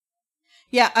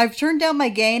Yeah, I've turned down my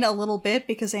gain a little bit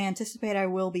because I anticipate I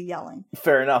will be yelling.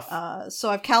 Fair enough. So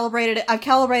I've calibrated it. I've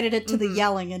calibrated it to the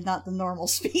yelling and not the normal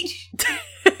speech.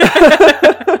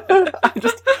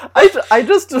 I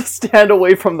just stand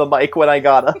away from the mic when I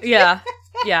gotta. Yeah.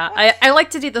 I like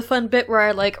to do the fun bit where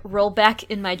I, like, roll back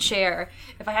in my chair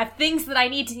if I have things that I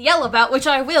need to yell about, which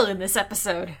I will in this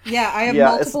episode. Yeah, I have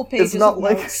multiple pages of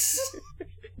notes.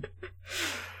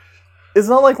 It's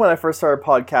not like when I first started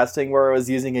podcasting where I was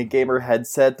using a gamer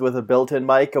headset with a built-in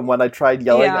mic, and when I tried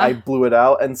yelling, I blew it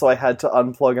out, and so I had to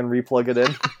unplug and replug it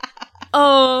in.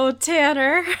 Oh,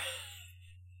 Tanner.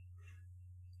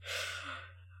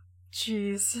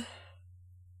 Jeez.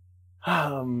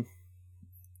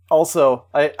 Also,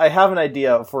 I have an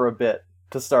idea for a bit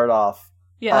to start off.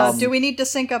 Yeah. Do we need to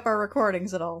sync up our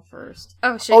recordings at all first?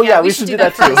 Oh, shit. Oh, yeah, we should do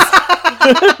that too.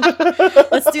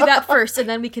 Let's do that first, and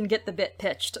then we can get the bit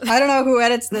pitched. I don't know who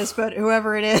edits this, but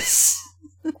whoever it is.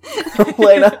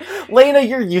 Lena,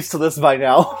 you're used to this by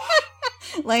now.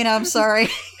 Lena, I'm sorry.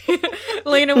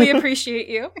 Lena, we appreciate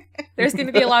you. There's going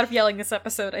to be a lot of yelling this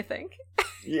episode, I think.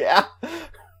 Yeah.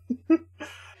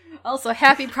 Also,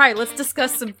 happy Pride. Let's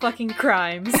discuss some fucking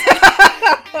crimes.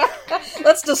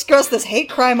 Let's discuss this hate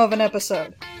crime of an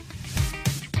episode.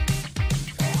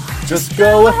 Just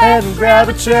go ahead and grab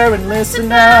a chair and listen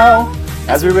now.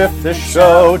 As we riff this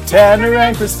show, Tanner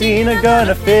and Christina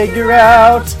gonna figure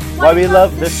out why we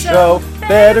love this show.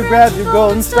 Better grab your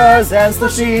golden stars and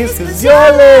slushies, cause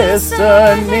you're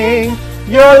listening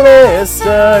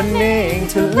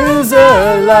to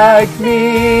Loser Like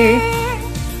Me.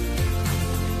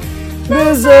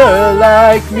 Loser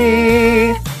Like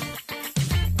Me.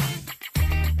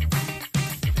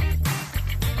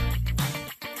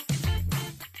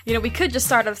 You know, we could just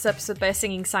start off this episode by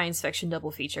singing science fiction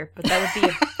double feature, but that would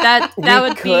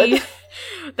be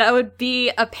that would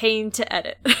be a pain to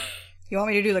edit. You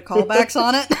want me to do the callbacks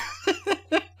on it?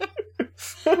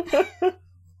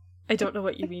 I don't know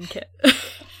what you mean, Kit.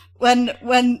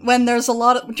 When there's a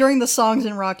lot of, during the songs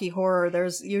in Rocky Horror,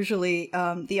 there's usually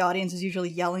the audience is usually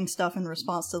yelling stuff in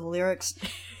response to the lyrics.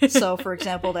 So, for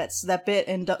example, that's that bit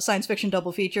in science fiction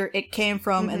double feature. It came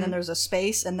from, and then there's a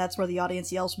space, and that's where the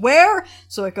audience yells "Where?"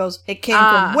 So it goes, "It came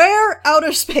from where?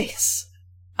 Outer space."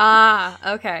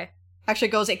 Okay. Actually,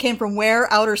 it goes, "It came from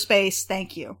where? Outer space.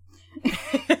 Thank you."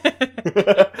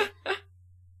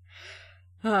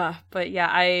 But yeah,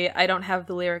 I don't have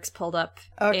the lyrics pulled up,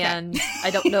 okay. And I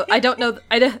don't know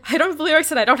the lyrics,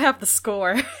 and I don't have the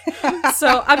score.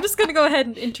 So I'm just gonna go ahead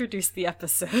and introduce the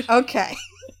episode. Okay.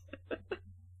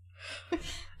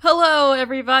 Hello,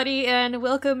 everybody, and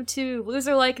welcome to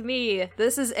Loser Like Me.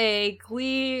 This is a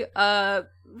Glee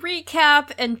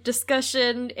recap and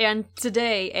discussion, and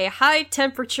today a high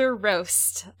temperature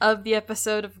roast of the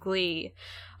episode of Glee.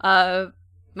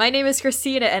 My name is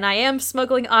Christina, and I am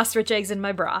smuggling ostrich eggs in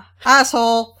my bra.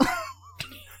 Asshole!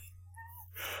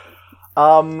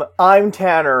 I'm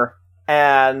Tanner,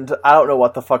 and I don't know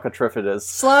what the fuck a triffid is.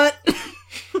 Slut!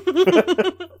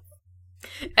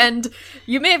 And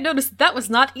you may have noticed that was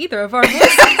not either of our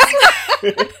voices.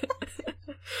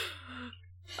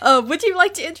 Would you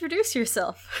like to introduce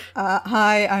yourself?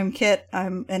 Hi, I'm Kit.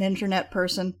 I'm an internet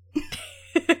person.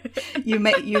 You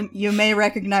may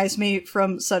recognize me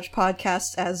from such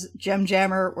podcasts as Gem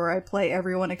Jammer, where I play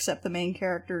everyone except the main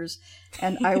characters,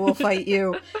 and I Will Fight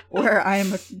You, where I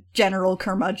am a general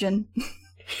curmudgeon.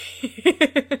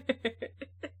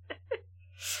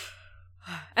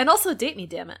 And also Date Me,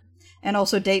 Damn It. And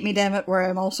also Date Me, Damn It, where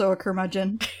I'm also a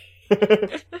curmudgeon.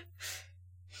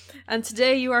 And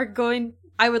today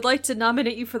I would like to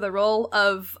nominate you for the role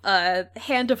of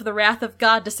Hand of the Wrath of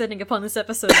God descending upon this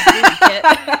episode.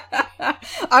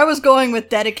 I was going with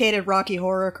dedicated Rocky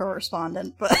Horror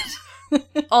correspondent, but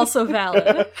also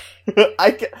valid.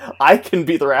 I can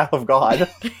be the Wrath of God.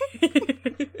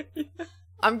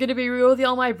 I'm gonna be real with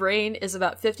y'all. My brain is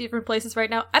about 50 different places right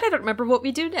now, and I don't remember what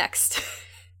we do next.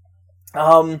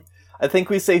 I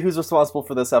think we say who's responsible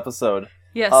for this episode.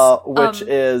 Yes. Which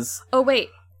is... Oh, wait.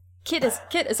 Kit is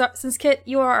since Kit,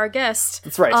 you are our guest.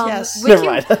 That's right. Yes. Never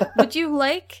mind. Would you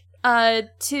like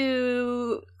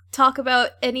to talk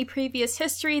about any previous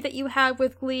history that you have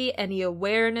with Glee, any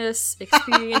awareness,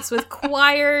 experience with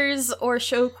choirs or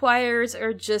show choirs,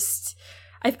 or just...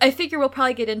 I figure we'll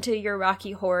probably get into your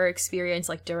Rocky Horror experience,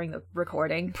 like, during the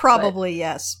recording. Probably,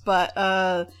 yes. But,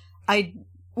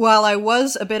 while I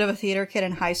was a bit of a theater kid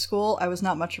in high school, I was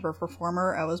not much of a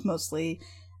performer. I was mostly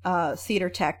theater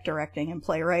tech, directing, and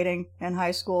playwriting in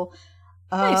high school.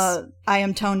 Nice. I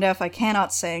am tone deaf. I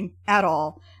cannot sing at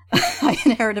all. I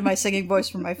inherited my singing voice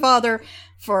from my father,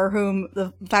 for whom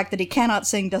the fact that he cannot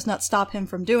sing does not stop him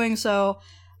from doing so.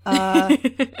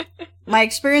 my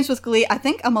experience with Glee, I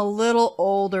think I'm a little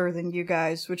older than you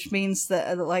guys, which means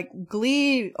that, like,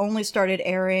 Glee only started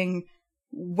airing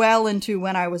well into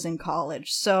when I was in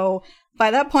college. So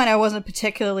by that point, I wasn't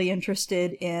particularly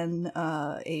interested in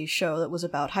a show that was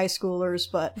about high schoolers,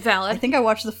 but Valid. I think I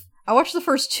watched the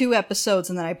first 2 episodes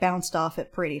and then I bounced off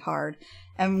it pretty hard.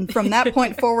 And from that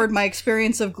point forward, my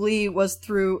experience of Glee was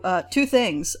through 2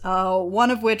 things.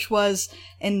 One of which was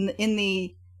in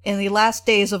the last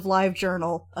days of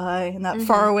LiveJournal, in that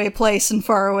faraway place and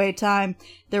faraway time,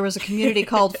 there was a community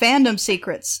called Fandom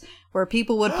Secrets, where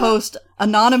people would post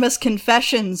anonymous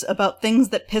confessions about things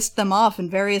that pissed them off in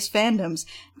various fandoms.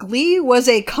 Glee was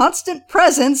a constant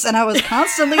presence, and I was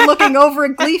constantly looking over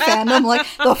at Glee fandom like,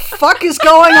 the fuck is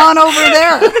going on over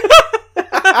there?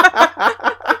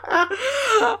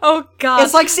 Oh, God.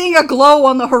 It's like seeing a glow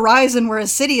on the horizon where a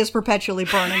city is perpetually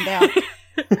burning down.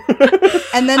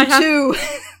 And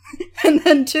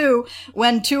then two,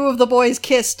 when 2 of the boys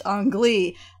kissed on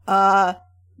Glee,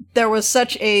 there was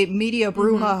such a media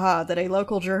brouhaha that a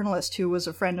local journalist who was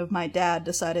a friend of my dad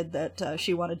decided that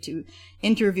she wanted to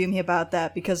interview me about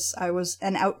that because I was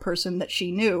an out person that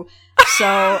she knew.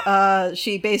 So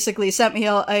she basically sent me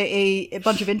a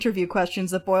bunch of interview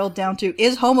questions that boiled down to,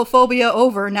 is homophobia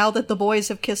over now that the boys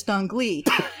have kissed on Glee?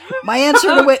 My answer,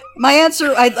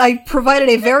 I provided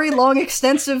a very long,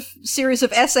 extensive series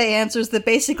of essay answers that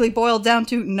basically boiled down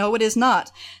to, no, it is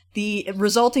not. The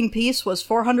resulting piece was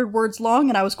 400 words long,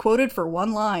 and I was quoted for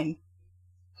 1 line.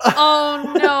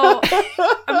 Oh, no.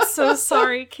 I'm so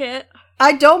sorry, Kit.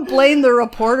 I don't blame the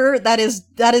reporter. That is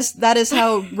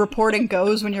how reporting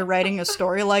goes when you're writing a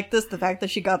story like this. The fact that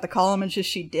she got the column and just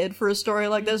she did for a story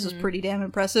like this is pretty damn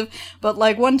impressive. But,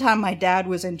 like, one time my dad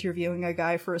was interviewing a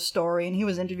guy for a story, and he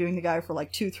was interviewing the guy for,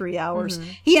 like, 2-3 hours.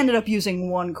 He ended up using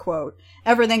 1 quote.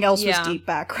 Everything else was deep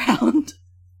background.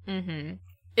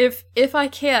 If I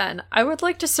can, I would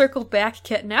like to circle back,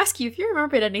 Kit, and ask you if you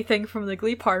remembered anything from the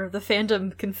Glee part of the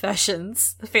fandom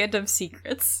confessions, the fandom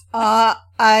secrets.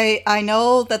 I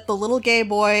know that the little gay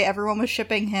boy, everyone was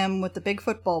shipping him with the big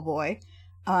football boy,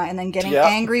 and then getting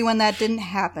angry when that didn't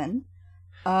happen.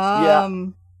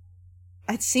 I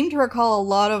seem to recall a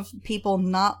lot of people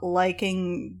not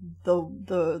liking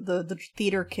the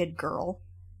theater kid girl.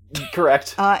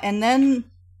 Correct. And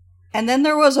then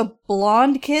there was a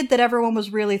blonde kid that everyone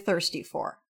was really thirsty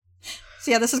for.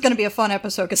 So yeah, this is going to be a fun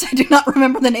episode because I do not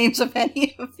remember the names of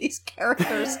any of these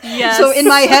characters. Yes. So in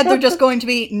my head, they're just going to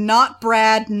be not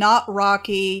Brad, not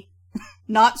Rocky,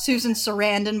 not Susan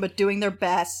Sarandon, but doing their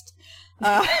best.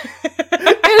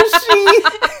 Is she?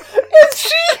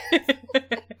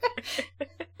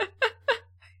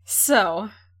 So,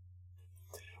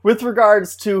 with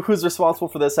regards to who's responsible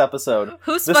for this episode,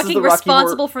 who's fucking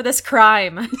responsible for this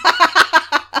crime?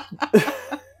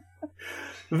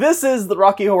 This is the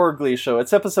Rocky Horror Glee Show.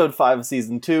 It's episode 5 of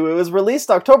season 2. It was released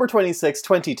October 26,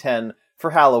 2010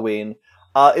 for Halloween.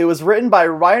 It was written by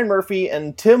Ryan Murphy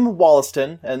and Tim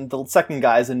Wollaston, and the second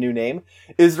guy is a new name.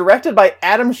 It is directed by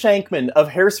Adam Shankman of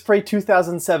Hairspray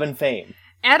 2007 fame.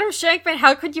 Adam Shankman,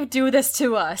 how could you do this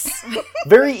to us?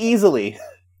 Very easily,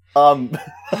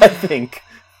 I think.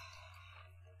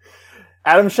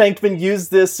 Adam Shankman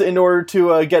used this in order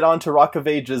to get onto Rock of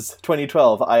Ages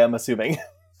 2012, I am assuming.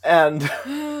 And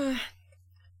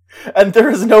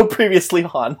there is no previously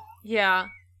on. Yeah.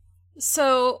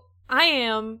 So, I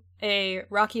am a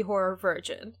Rocky Horror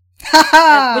virgin.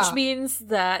 Which means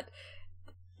that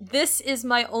this is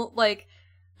my own, like,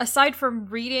 aside from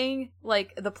reading,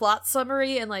 like, the plot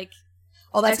summary and, like,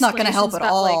 oh, that's not gonna help at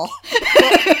all.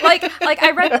 Like,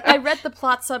 I read the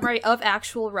plot summary of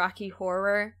actual Rocky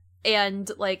Horror,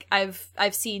 and, like, I've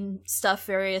seen stuff,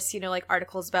 various, like,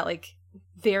 articles about, like,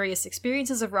 various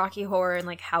experiences of Rocky Horror and,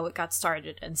 like, how it got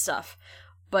started and stuff.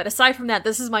 But aside from that,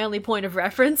 this is my only point of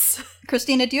reference.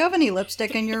 Christina, do you have any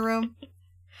lipstick in your room?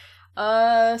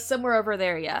 Somewhere over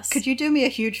there, yes. Could you do me a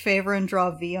huge favor and draw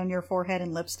a V on your forehead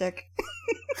in lipstick?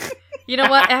 You know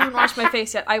what? I haven't washed my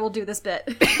face yet. I will do this bit.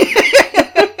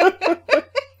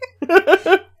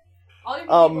 All you're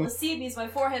gonna be able to see me is my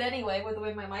forehead anyway, with the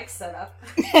way my mic's set up.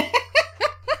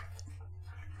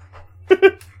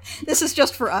 This is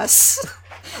just for us.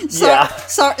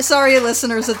 Sorry,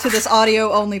 listeners, to this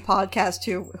audio-only podcast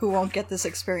who won't get this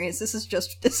experience. This is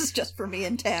just for me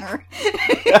and Tanner.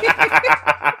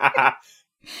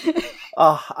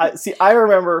 I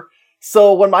remember.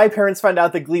 So when my parents found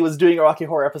out that Glee was doing a Rocky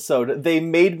Horror episode, they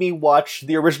made me watch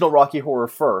the original Rocky Horror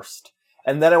first,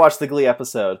 and then I watched the Glee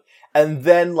episode. And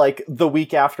then, like, the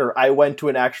week after, I went to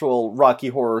an actual Rocky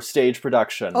Horror stage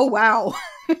production. Oh, wow.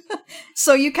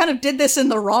 So you kind of did this in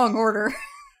the wrong order.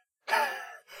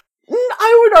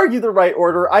 I would argue the right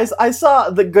order. I saw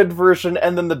the good version,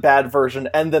 and then the bad version,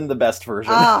 and then the best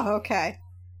version. Ah, okay.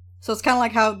 So it's kind of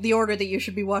like how the order that you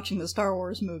should be watching the Star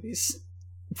Wars movies.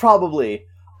 Probably.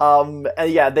 And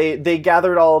yeah, they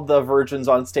gathered all of the virgins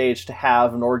on stage to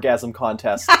have an orgasm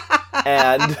contest,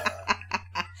 and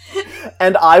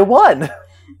I won.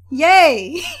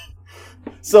 Yay!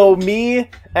 So me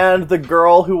and the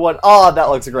girl who won. Oh, that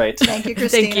looks great. Thank you,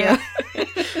 Christina.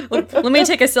 Thank you. Let me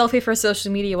take a selfie for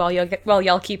social media while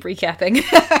y'all keep recapping.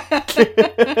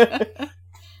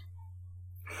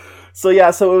 So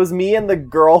yeah, so it was me and the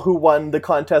girl who won the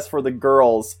contest for the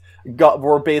girls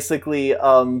were basically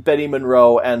Betty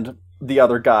Monroe and the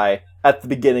other guy at the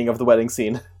beginning of the wedding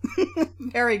scene.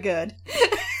 Very good.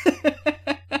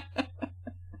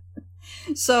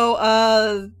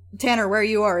 So, Tanner, where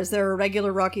you are, is there a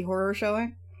regular Rocky Horror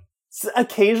showing?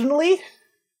 Occasionally,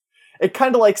 it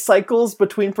kind of like cycles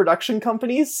between production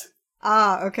companies.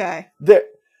 Ah, okay.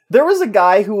 There was a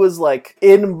guy who was like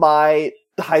in my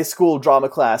high school drama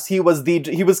class. He was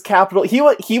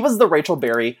the Rachel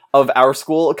Berry of our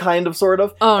school, kind of, sort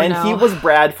of. Oh, and no. he was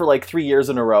Brad for like 3 years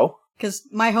in a row. Because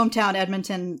my hometown,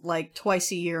 Edmonton, like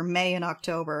twice a year, May and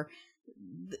October,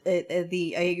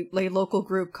 a local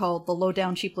group called the Low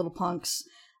Down Cheap Little Punks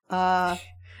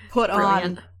put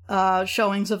Brilliant. on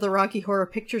showings of the Rocky Horror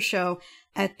Picture Show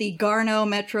at the Garneau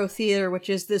Metro Theater, which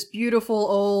is this beautiful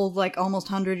old, like almost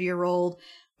 100-year-old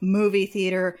movie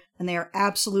theater, and they are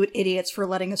absolute idiots for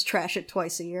letting us trash it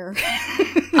twice a year.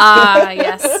 Ah,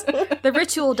 yes. The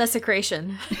ritual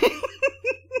desecration.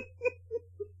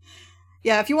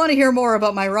 Yeah, if you want to hear more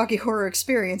about my Rocky Horror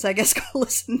experience, I guess go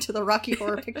listen to the Rocky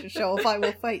Horror Picture Show if I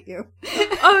Will Fight You.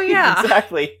 Oh, yeah.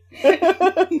 Exactly.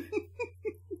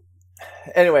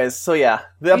 Anyways, so yeah,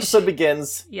 the episode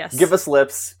begins. Yes. Give us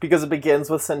lips, because it begins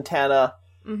with Santana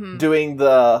doing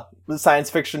the science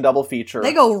fiction double feature.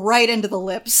 They go right into the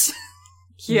lips.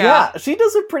 Yeah, she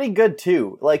does it pretty good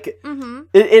too. Like,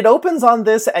 it opens on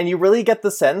this, and you really get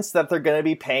the sense that they're going to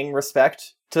be paying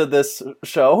respect to this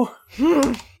show.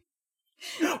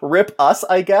 Rip us,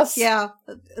 I guess. Yeah.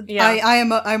 Yeah.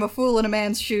 I'm a fool in a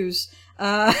man's shoes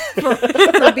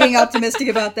for being optimistic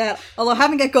about that. Although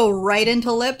having it go right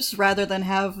into lips rather than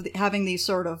having these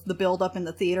sort of the build up in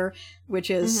the theater,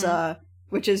 which is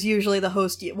usually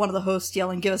one of the hosts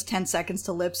yelling, "Give us 10 seconds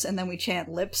to lips," and then we chant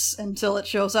lips until it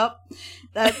shows up.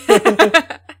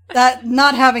 That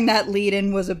not having that lead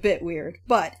in was a bit weird,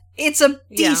 but it's a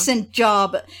decent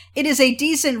job. It is a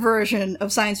decent version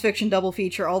of science fiction double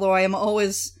feature, although I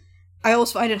always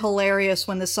find it hilarious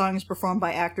when this song is performed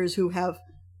by actors who have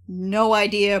no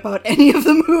idea about any of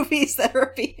the movies that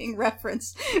are being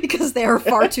referenced, because they are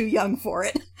far too young for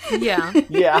it. Yeah.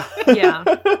 Yeah. Yeah.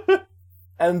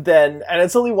 And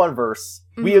it's only one verse.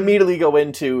 We immediately go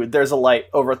into "There's a Light"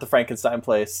 over at the Frankenstein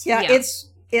place. Yeah,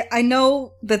 I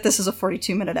know that this is a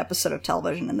 42-minute episode of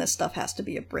television and this stuff has to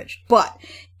be abridged, but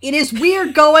it is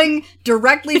weird going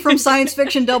directly from science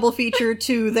fiction double feature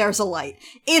to "There's a Light."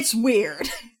 It's weird.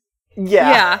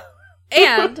 Yeah.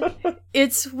 And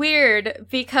it's weird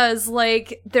because,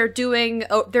 like, they're doing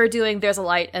 "There's a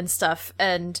Light" and stuff,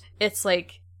 and it's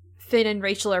like Finn and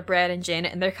Rachel are Brad and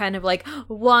Janet, and they're kind of like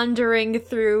wandering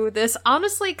through this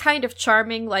honestly kind of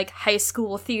charming, like, high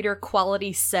school theater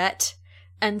quality set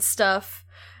and stuff.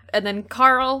 And then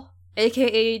Carl,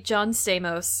 aka John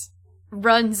Stamos,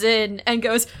 runs in and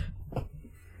goes, "You've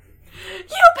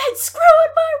been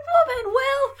screwing my woman,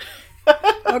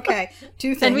 Will!" Okay,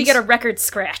 two things. Then we get a record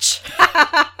scratch.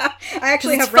 I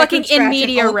actually It's have record fucking scratch in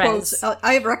media all res. quotes.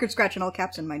 I have record scratch in all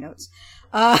caps in my notes.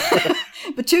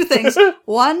 But two things.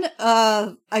 One,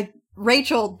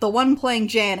 Rachel, the one playing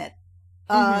Janet,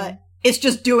 is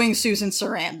just doing Susan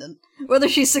Sarandon. Whether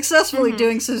she's successfully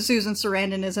doing Susan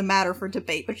Sarandon is a matter for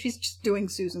debate, but she's just doing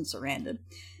Susan Sarandon.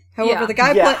 However,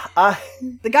 Yeah.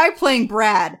 the guy playing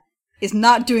Brad is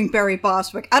not doing Barry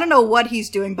Bostwick. I don't know what he's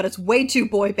doing, but it's way too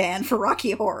boy band for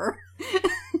Rocky Horror.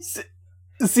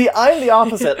 See, I'm the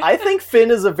opposite. I think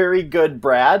Finn is a very good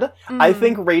Brad. I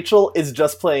think Rachel is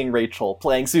just playing Rachel,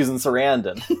 playing Susan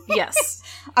Sarandon. Yes.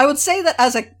 I would say that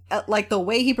as like the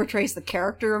way he portrays the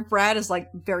character of Brad is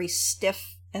like very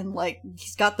stiff and like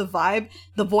he's got the vibe.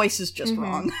 The voice is just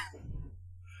wrong.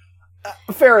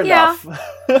 Fair enough.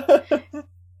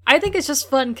 I think it's just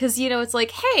fun because, you know, it's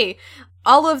like, hey,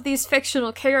 all of these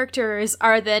fictional characters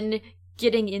are then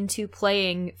getting into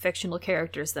playing fictional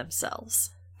characters themselves.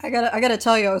 I gotta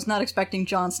tell you, I was not expecting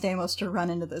John Stamos to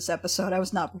run into this episode. I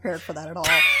was not prepared for that at all.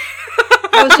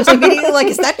 I was just immediately like,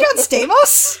 is that John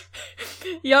Stamos?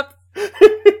 Yep.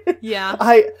 Yeah.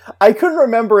 I couldn't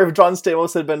remember if John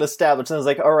Stamos had been established, and I was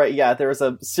like, alright, yeah, there was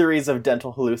a series of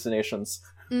dental hallucinations.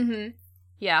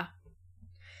 Yeah.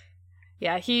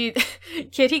 Yeah, he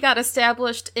got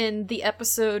established in the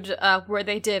episode where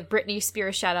they did Britney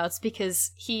Spears shoutouts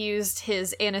because he used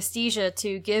his anesthesia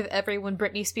to give everyone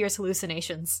Britney Spears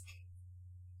hallucinations.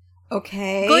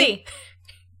 Okay. Glee!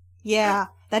 Yeah,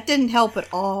 that didn't help at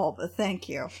all, but thank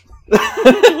you.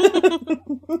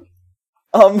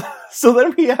 So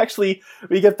then we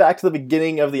get back to the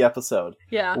beginning of the episode.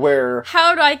 Yeah. Where...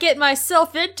 How'd I get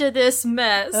myself into this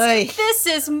mess? Ay. This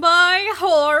is my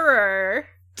horror!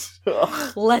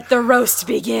 Let the roast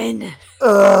begin!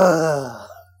 Ugh.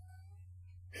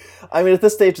 I mean, at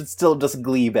this stage, it's still just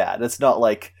Glee bad. It's not,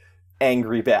 like,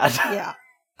 angry bad. Yeah.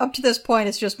 Up to this point,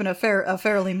 it's just been a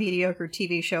fairly mediocre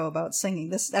TV show about singing.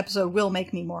 This episode will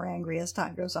make me more angry as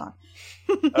time goes on.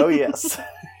 Oh, yes.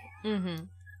 Mm-hmm.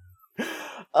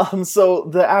 So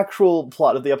the actual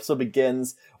plot of the episode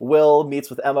begins. Will meets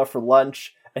with Emma for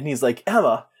lunch, and he's like,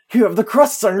 Emma, you have the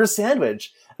crusts on your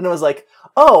sandwich. And I was like,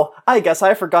 oh, I guess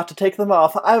I forgot to take them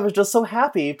off. I was just so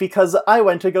happy because I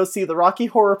went to go see the Rocky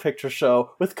Horror Picture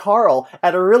Show with Carl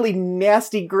at a really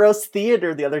nasty, gross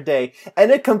theater the other day,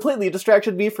 and it completely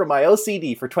distracted me from my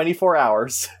OCD for 24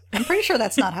 hours. I'm pretty sure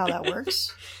that's not how that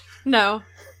works. No,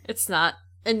 it's not.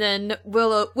 And then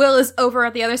Will is over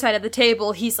at the other side of the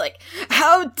table. He's like,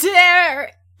 how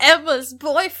dare Emma's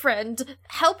boyfriend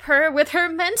help her with her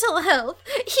mental health?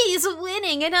 He's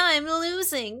winning and I'm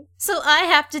losing. So I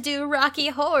have to do Rocky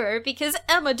Horror because,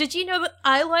 Emma, did you know that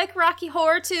I like Rocky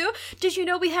Horror too? Did you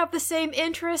know we have the same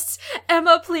interests?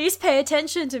 Emma, please pay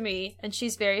attention to me. And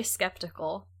she's very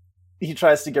skeptical. He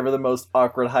tries to give her the most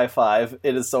awkward high five.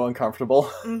 It is so uncomfortable.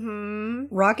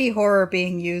 Mm-hmm. Rocky Horror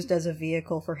being used as a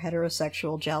vehicle for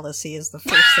heterosexual jealousy is the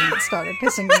first thing that started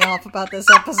pissing me off about this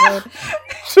episode.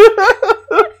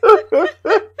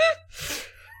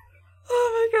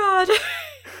 Oh my god.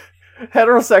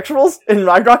 Heterosexuals in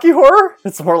my Rocky Horror?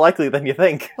 It's more likely than you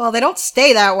think. Well, they don't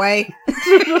stay that way.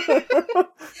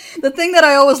 The thing that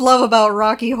I always love about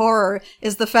Rocky Horror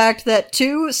is the fact that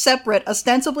two separate,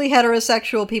 ostensibly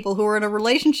heterosexual people who are in a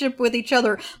relationship with each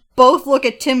other both look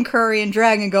at Tim Curry and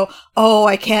Drag and go, oh,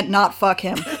 I can't not fuck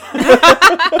him.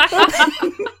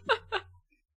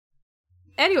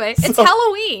 Anyway, it's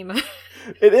Halloween.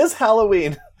 It is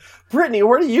Halloween. Brittany,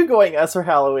 where are you going as for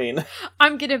Halloween?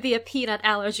 I'm gonna be a peanut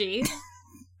allergy.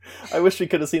 I wish we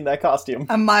could have seen that costume.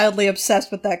 I'm mildly obsessed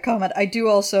with that comment. I do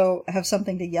also have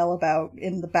something to yell about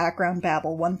in the background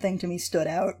babble. One thing to me stood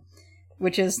out,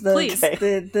 which is the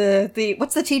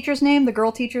what's the teacher's name? The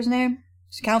girl teacher's name?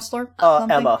 Counselor?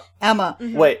 Something? Emma. Emma.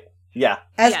 Mm-hmm. Wait, yeah.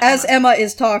 As Emma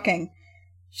is talking,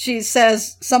 she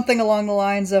says something along the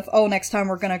lines of, oh, next time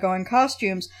we're gonna go in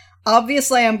costumes.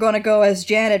 Obviously, I'm going to go as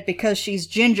Janet because she's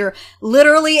ginger.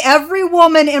 Literally every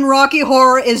woman in Rocky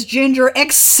Horror is ginger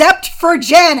except for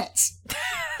Janet.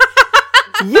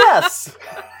 Yes!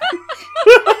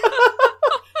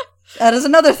 That is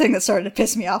another thing that started to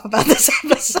piss me off about this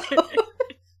episode.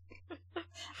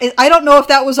 I don't know if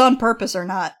that was on purpose or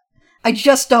not. I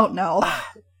just don't know.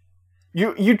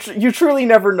 You truly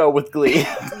never know with Glee.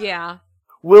 Yeah.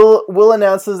 Will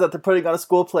announces that they're putting on a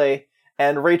school play,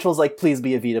 and Rachel's like, please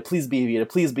be Evita, please be Evita,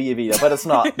 please be Evita. But it's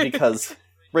not, because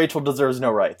Rachel deserves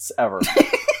no rights, ever.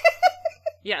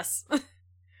 Yes.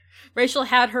 Rachel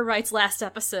had her rights last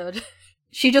episode.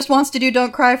 She just wants to do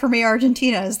Don't Cry For Me,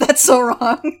 Argentina. Is that so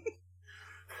wrong?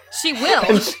 She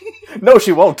will. No,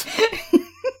 she won't.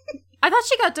 I thought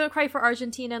she got Don't Cry For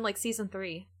Argentina in, like, season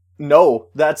 3. No,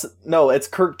 it's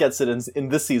Kurt gets it in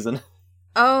this season.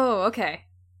 Oh, okay.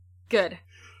 Good.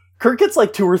 Kurt gets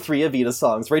like 2 or 3 Evita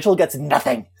songs. Rachel gets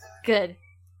nothing. Good.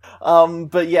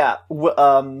 But yeah,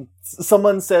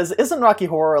 someone says, isn't Rocky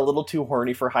Horror a little too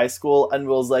horny for high school? And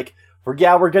Will's like, we're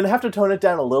gonna have to tone it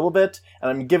down a little bit, and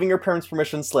I'm giving your parents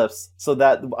permission slips so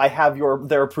that I have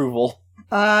their approval.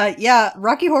 Yeah,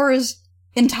 Rocky Horror is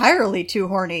entirely too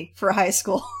horny for high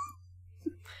school.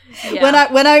 Yeah.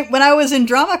 When I was in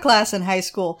drama class in high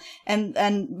school, and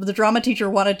the drama teacher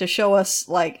wanted to show us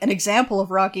like an example of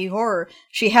Rocky Horror,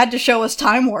 she had to show us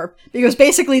Time Warp because it was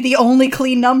basically the only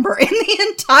clean number in the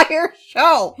entire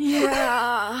show.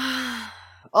 Yeah.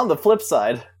 On the flip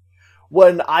side,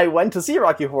 when I went to see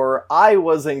Rocky Horror, I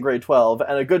was in grade 12,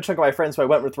 and a good chunk of my friends who I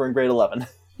went with were in grade 11.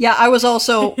 Yeah, I was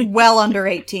also well under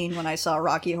 18 when I saw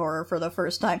Rocky Horror for the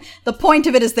first time. The point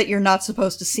of it is that you're not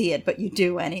supposed to see it, but you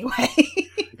do anyway.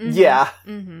 Mm-hmm. Yeah.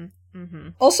 Mm-hmm. Mm-hmm.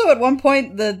 Also, at one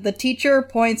point, the teacher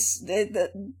points...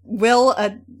 Will,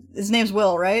 his name's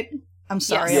Will, right? I'm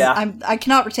sorry. Yes. Yeah. I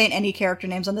cannot retain any character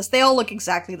names on this. They all look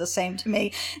exactly the same to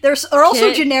me. They're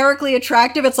also generically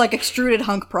attractive. It's like extruded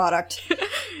hunk product.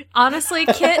 Honestly,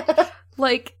 Kit,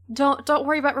 like, don't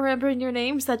worry about remembering your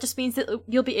names. That just means that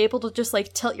you'll be able to just,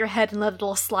 like, tilt your head and let it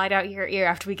all slide out your ear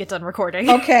after we get done recording.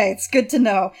 Okay, it's good to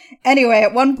know. Anyway,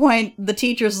 at one point, the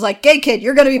teacher's like, "Gay kid,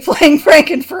 you're gonna be playing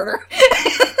Frankenfurter."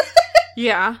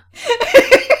 Yeah.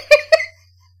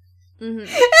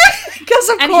 Mm-hmm. Because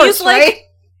of And course, he's like, right?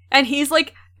 And he's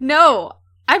like, "No,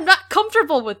 I'm not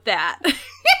comfortable with that."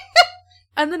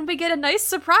 And then we get a nice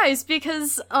surprise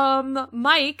because,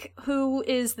 Mike, who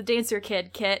is the dancer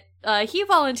kid, Kit, he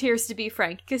volunteers to be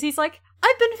Frank, because he's like,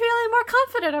 "I've been feeling more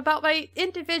confident about my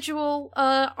individual,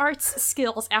 arts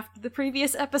skills after the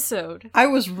previous episode." I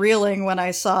was reeling when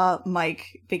I saw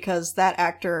Mike, because that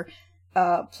actor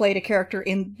played a character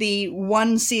in the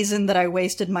one season that I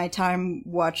wasted my time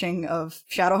watching of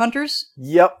Shadowhunters.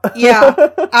 Yep. Yeah.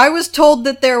 I was told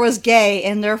that there was gay,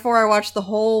 and therefore I watched the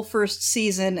whole first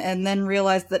season and then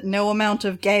realized that no amount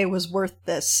of gay was worth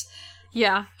this.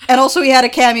 Yeah. And also he had a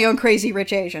cameo in Crazy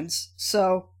Rich Asians,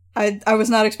 so I was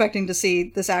not expecting to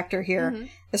see this actor here,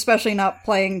 especially not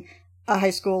playing a high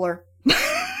schooler.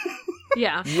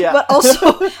 Yeah. Yeah. But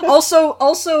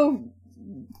also,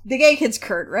 the gay kid's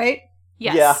Kurt, right?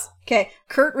 Yes. Yeah. Okay,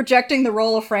 Kurt rejecting the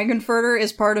role of Frankenfurter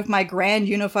is part of my grand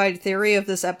unified theory of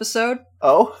this episode.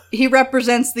 Oh? He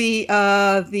represents the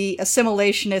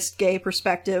assimilationist gay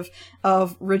perspective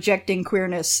of rejecting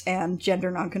queerness and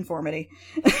gender nonconformity.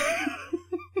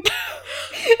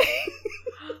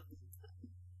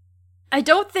 I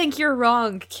don't think you're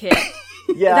wrong, Kit.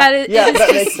 Yeah. That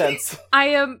that makes sense. I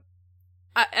am,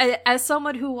 as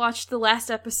someone who watched the last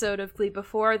episode of Glee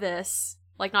before this,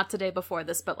 like, not today before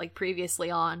this, but, like,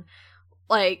 previously on,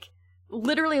 like,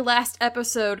 literally last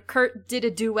episode, Kurt did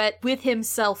a duet with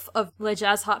himself of Le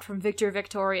Jazz Hot from Victor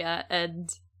Victoria,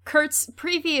 and Kurt's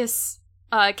previous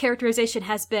characterization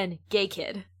has been gay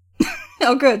kid.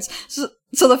 Oh, good.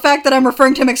 So the fact that I'm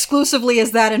referring to him exclusively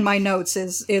as that in my notes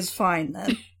is fine,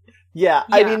 then. Yeah,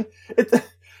 I mean,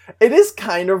 it is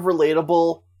kind of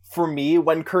relatable for me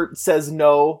when Kurt says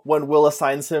no when Will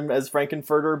assigns him as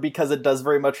Frankenfurter, because it does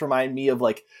very much remind me of,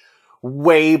 like,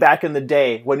 way back in the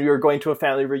day when we were going to a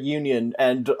family reunion,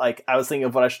 and, like, I was thinking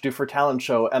of what I should do for talent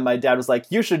show, and my dad was like,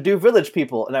 "You should do Village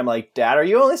People." And I'm like, "Dad, are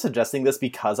you only suggesting this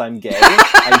because I'm gay?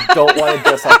 I don't want to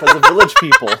dress up as a Village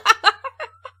People."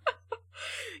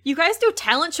 You guys do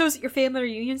talent shows at your family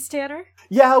reunions, Tanner?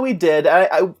 Yeah, we did.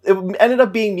 It ended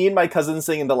up being me and my cousin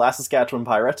singing The Last Saskatchewan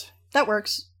Pirate. That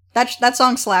works. That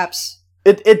song slaps.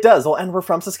 It does. Well, and we're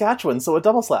from Saskatchewan, so it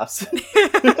double slaps.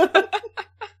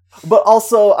 But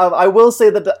also, I will say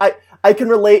that I can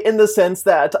relate in the sense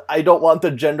that I don't want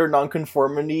the gender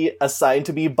nonconformity assigned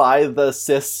to me by the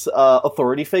cis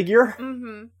authority figure.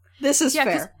 Mm-hmm. This is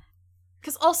fair.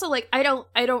 Because also, like, I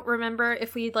don't remember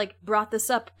if we, like, brought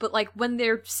this up, but, like, when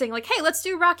they're saying, like, "Hey, let's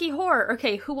do Rocky Horror."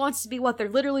 Okay, who wants to be what? They're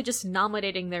literally just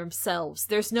nominating themselves.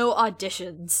 There's no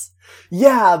auditions.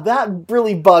 Yeah, that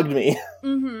really bugged me.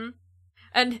 Mm-hmm.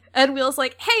 And Will's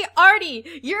like, "Hey, Artie,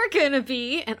 you're gonna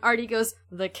be..." And Artie goes,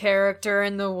 "The character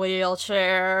in the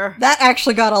wheelchair." That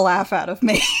actually got a laugh out of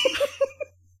me.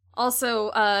 Also,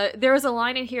 there was a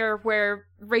line in here where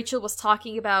Rachel was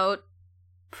talking about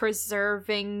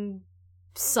preserving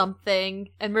something,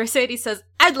 and Mercedes says,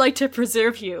 "I'd like to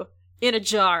preserve you in a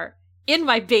jar in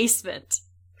my basement."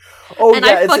 Oh, and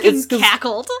yeah, I fucking it's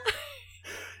cackled.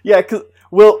 Yeah, because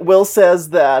Will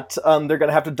says that they're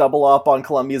gonna have to double up on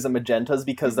Columbia's and Magentas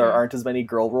because there aren't as many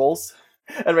girl roles.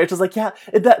 And Rachel's like, "Yeah,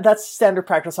 that's standard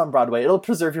practice on Broadway. It'll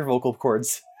preserve your vocal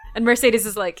cords." And Mercedes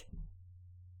is like,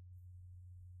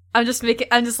 I'm just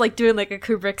like doing like a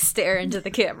Kubrick stare into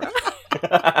the camera.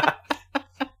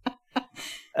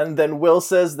 And then Will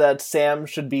says that Sam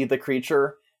should be the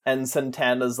creature, and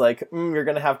Santana's like, "You're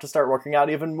gonna have to start working out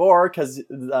even more, because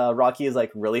Rocky is,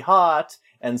 like, really hot."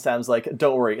 And Sam's like,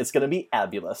 "Don't worry, it's gonna be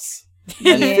abulous."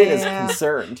 And Finn is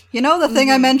concerned. You know the thing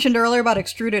I mentioned earlier about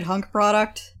extruded hunk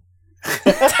product?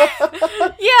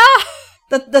 Yeah!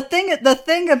 The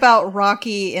thing about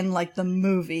Rocky in, like, the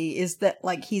movie is that,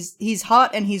 like, he's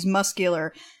hot and he's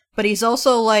muscular, but he's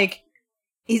also, like,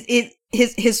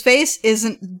 his face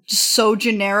isn't so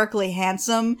generically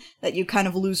handsome that you kind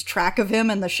of lose track of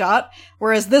him in the shot.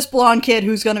 Whereas this blonde kid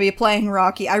who's going to be playing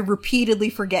Rocky, I repeatedly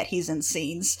forget he's in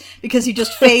scenes because he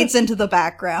just fades into the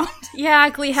background. Yeah,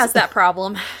 Glee has that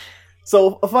problem.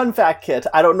 So, a fun fact, Kit.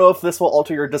 I don't know if this will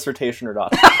alter your dissertation or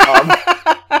not.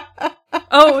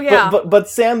 Oh, yeah. But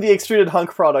Sam, the extruded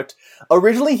hunk product,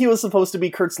 originally he was supposed to be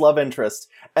Kurt's love interest,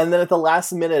 and then at the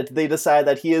last minute, they decide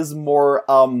that he is more,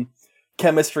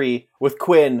 chemistry with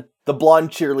Quinn, the blonde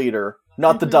cheerleader.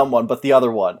 Not the dumb one, but the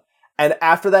other one. And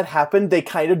after that happened, they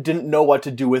kind of didn't know what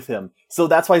to do with him. So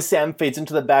that's why Sam fades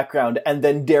into the background, and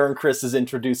then Darren Criss is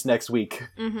introduced next week.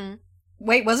 Mm-hmm.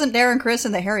 Wait, wasn't Darren Criss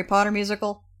in the Harry Potter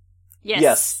musical?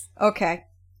 Yes. Okay.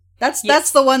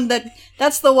 That's the one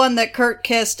that Kurt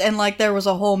kissed and like there was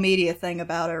a whole media thing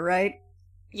about it, right?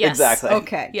 Yes. Exactly.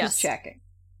 Okay, Yes. just checking.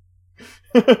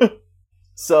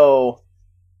 So,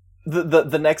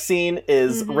 the next scene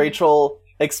is Mhm. Rachel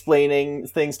explaining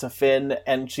things to Finn,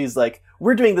 and she's like,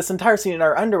 we're doing this entire scene in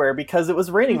our underwear because it was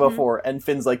raining Mhm. before, and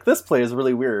Finn's like, this play is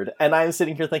really weird. And I'm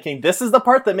sitting here thinking, this is the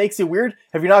part that makes you weird?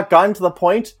 Have you not gotten to the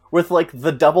point with, like,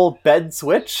 the double bed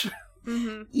switch?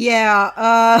 Mm-hmm.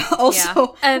 Yeah,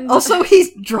 also, And also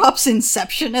he drops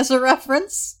Inception as a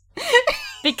reference.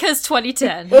 because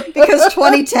 2010. Because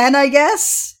 2010, I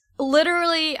guess?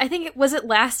 Literally, I think was it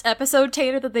last episode,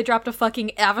 Tater, that they dropped a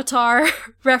fucking Avatar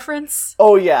reference?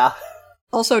 Oh, yeah.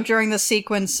 Also, during the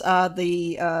sequence,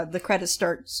 the credits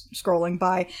start scrolling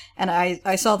by, and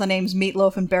I saw the names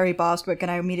Meatloaf and Barry Bostwick, and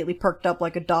I immediately perked up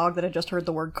like a dog that had just heard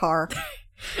the word car.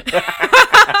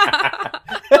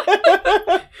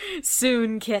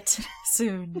 Soon, Kit.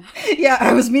 Soon. Yeah,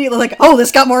 I was immediately like, oh,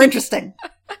 this got more interesting.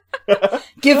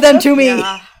 Give them to me.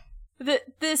 Yeah.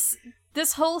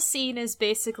 This whole scene is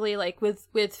basically like with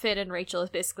Finn and Rachel is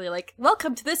basically like,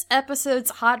 welcome to this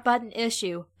episode's hot button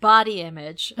issue, body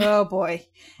image. Oh boy.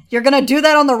 You're gonna do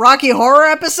that on the Rocky Horror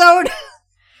episode?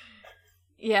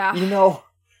 Yeah. You know,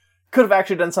 could have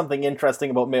actually done something interesting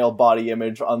about male body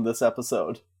image on this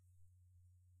episode.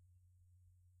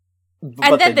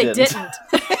 And then they didn't.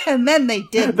 And then they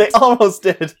did. They almost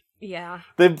did. Yeah.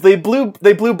 They blue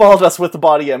balled us with the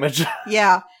body image.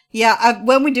 Yeah. Yeah,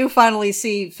 when we do finally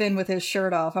see Finn with his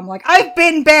shirt off, I'm like, I've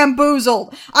been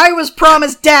bamboozled! I was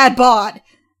promised dad bod!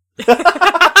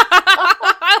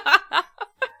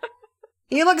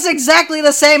 He looks exactly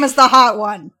the same as the hot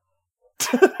one.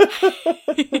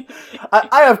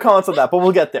 I have comments on that, but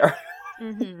we'll get there.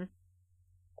 Mm-hmm.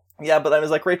 Yeah, but I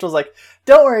was like, Rachel's like,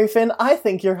 don't worry, Finn, I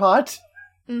think you're hot.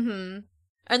 Mm-hmm.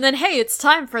 And then, hey, it's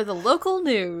time for the local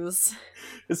news.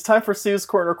 It's time for Sue's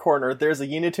Corner. There's a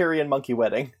Unitarian monkey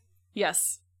wedding.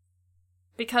 Yes.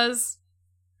 Because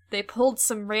they pulled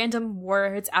some random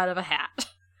words out of a hat.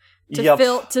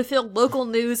 To fill local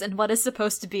news in what is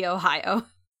supposed to be Ohio.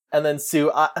 And then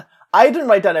Sue, I didn't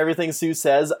write down everything Sue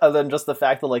says, other than just the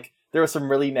fact that, like, there was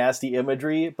some really nasty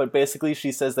imagery, but basically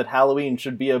she says that Halloween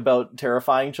should be about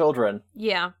terrifying children.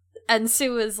 Yeah. And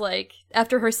Sue is like,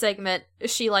 after her segment,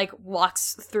 she like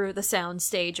walks through the sound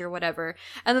stage or whatever.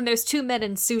 And then there's two men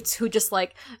in suits who just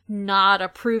like nod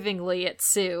approvingly at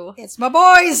Sue. It's my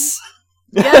boys!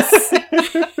 Yes!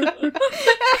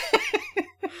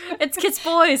 It's Kit's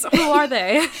boys. Who are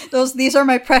they? These are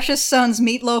my precious sons,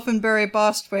 Meatloaf and Barry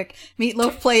Bostwick.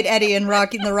 Meatloaf played Eddie in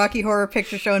the Rocky Horror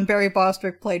Picture Show, and Barry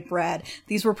Bostwick played Brad.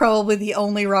 These were probably the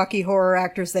only Rocky Horror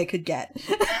actors they could get.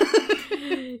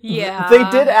 Yeah. They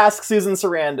did ask Susan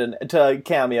Sarandon to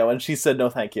cameo, and she said no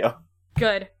thank you.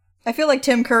 Good. I feel like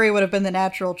Tim Curry would have been the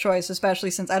natural choice, especially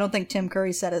since I don't think Tim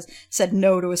Curry said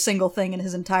no to a single thing in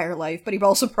his entire life, but he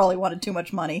also probably wanted too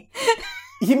much money.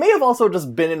 He may have also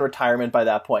just been in retirement by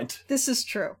that point. This is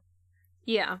true.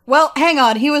 Yeah. Well, hang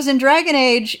on. He was in Dragon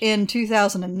Age in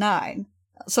 2009.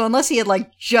 So unless he had,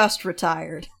 like, just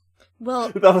retired. Well,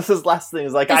 That was his last thing.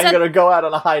 He's like, I'm that- going to go out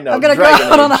on a high note. I'm gonna go Dragon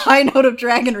out on a Age. high note of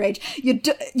Dragon Rage.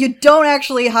 You don't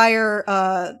actually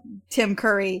hire Tim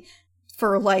Curry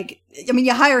for, like... I mean,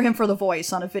 you hire him for the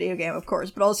voice on a video game, of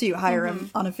course, but also you hire him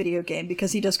on a video game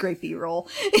because he does great B-roll.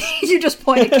 You just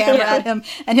point a camera Yeah. at him,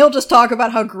 and he'll just talk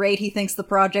about how great he thinks the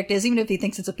project is, even if he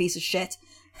thinks it's a piece of shit.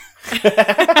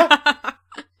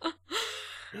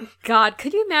 God,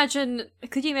 could you imagine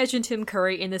Tim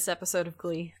Curry in this episode of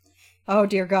Glee? Oh,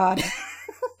 dear God.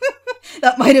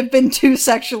 That might have been too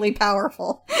sexually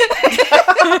powerful.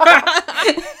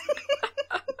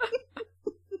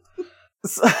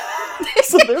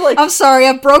 So they're like, I'm sorry,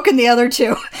 I've broken the other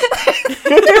two.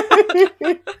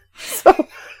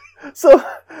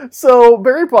 so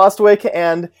Barry Bostwick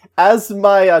and, as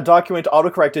my document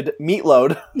autocorrected,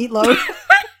 Meatload. Meatloaf.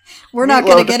 We're not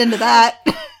gonna Meatloaf. get into that.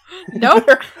 Nope.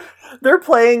 They're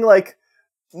playing, like,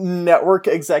 network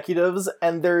executives,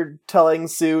 and they're telling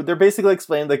Sue, they're basically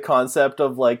explaining the concept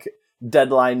of, like,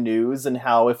 deadline news and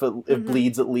how if it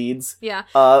bleeds, it leads. Yeah.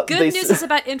 Good Good news is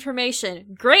about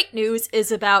information. Great news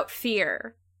is about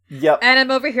fear. Yep. And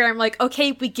I'm over here, I'm like,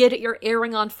 okay, we get it, you're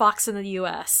airing on Fox in the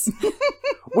US.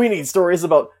 We need stories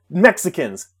about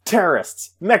Mexicans,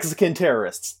 terrorists, Mexican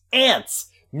terrorists, ants,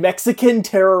 Mexican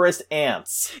terrorist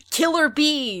ants. Killer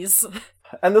bees!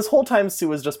 And this whole time,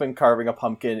 Sue has just been carving a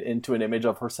pumpkin into an image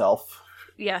of herself.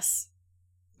 Yes.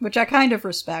 Which I kind of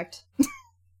respect.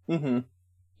 Mm-hmm.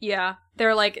 Yeah.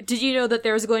 They're like, did you know that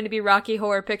there's going to be Rocky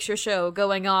Horror Picture Show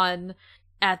going on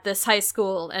at this high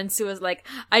school, and Sue was like,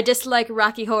 I dislike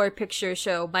Rocky Horror Picture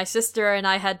Show. My sister and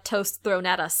I had toast thrown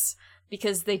at us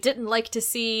because they didn't like to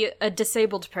see a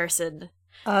disabled person.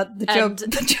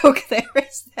 The joke there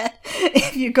is that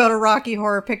if you go to Rocky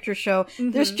Horror Picture Show,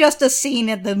 there's just a scene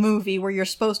in the movie where you're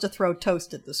supposed to throw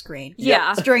toast at the screen.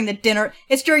 Yeah. It's during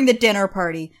the dinner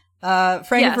party.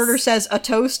 Frankfurter says a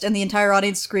toast, and the entire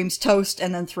audience screams toast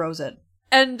and then throws it.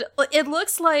 And it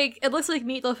looks like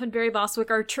Meatloaf and Barry Bostwick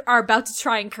are about to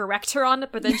try and correct her on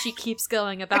it, but then she keeps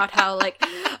going about how, like,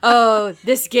 oh,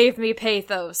 this gave me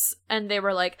pathos. And they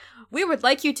were like, we would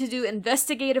like you to do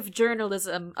investigative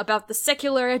journalism about the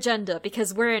secular agenda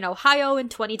because we're in Ohio in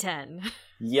 2010.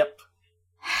 Yep.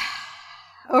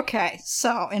 Okay,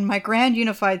 so in my grand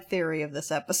unified theory of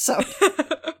this episode,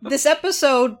 this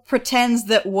episode pretends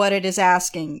that what it is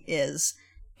asking is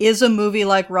a movie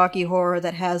like Rocky Horror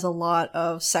that has a lot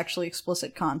of sexually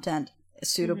explicit content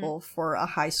suitable for a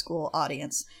high school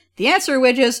audience? The answer,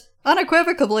 which is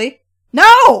unequivocally,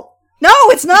 no! No,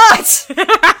 it's not!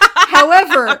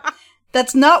 However,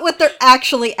 that's not what they're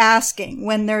actually asking.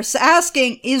 When they're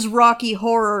asking, is Rocky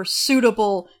Horror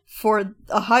suitable for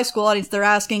a high school audience, they're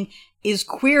asking, is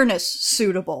queerness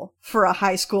suitable for a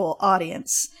high school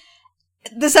audience?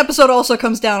 This episode also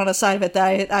comes down on a side of it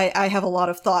that I have a lot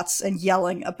of thoughts and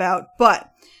yelling about, but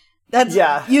that's,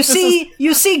 you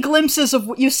see glimpses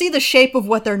of, you see the shape of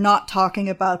what they're not talking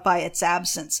about by its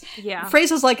absence. Yeah.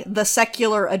 Phrases like the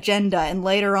secular agenda, and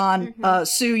later on,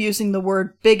 Sue using the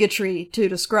word bigotry to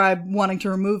describe wanting to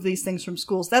remove these things from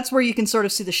schools. That's where you can sort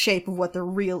of see the shape of what they're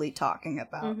really talking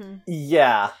about.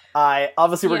 Yeah.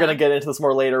 We're gonna get into this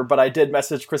more later, but I did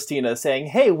message Christina saying,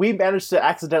 hey, we managed to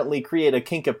accidentally create a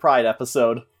Kink at Pride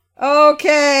episode.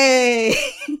 Okay!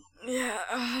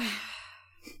 Yeah.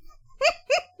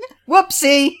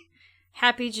 Whoopsie!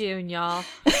 Happy June, y'all.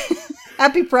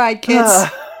 Happy Pride, kids.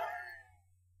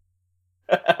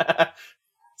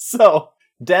 So,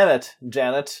 Damn It,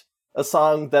 Janet. A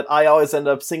song that I always end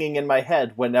up singing in my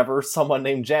head whenever someone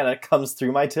named Janet comes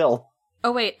through my till.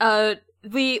 Oh wait,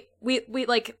 we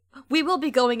will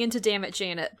be going into Damn It,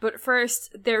 Janet, but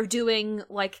first they're doing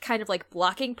kind of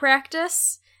blocking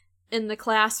practice in the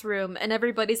classroom, and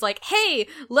everybody's like, hey,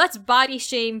 let's body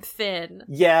shame Finn.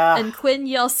 Yeah. And Quinn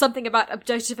yells something about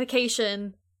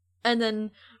objectification, and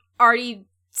then Artie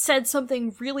said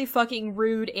something really fucking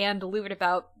rude and lewd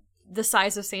about the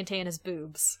size of Santana's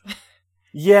boobs.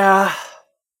 Yeah.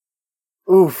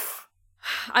 Oof.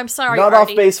 I'm sorry, not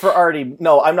Artie. Off base for Artie.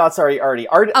 No, I'm not sorry, Artie.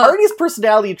 Artie's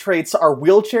personality traits are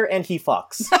wheelchair and he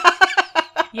fucks.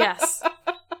 Yes.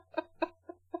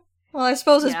 Well, I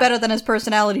suppose it's better than his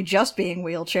personality just being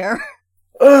wheelchair.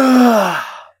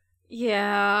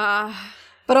 Yeah.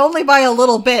 But only by a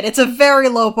little bit. It's a very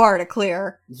low bar to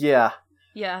clear. Yeah.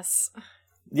 Yes.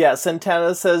 Yeah,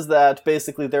 Santana says that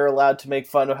basically they're allowed to make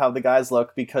fun of how the guys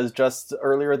look because just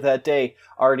earlier that day,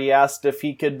 Artie asked if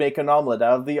he could make an omelet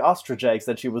out of the ostrich eggs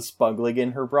that she was smuggling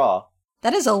in her bra.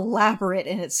 That is elaborate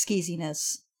in its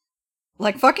skeeziness.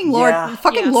 Like fucking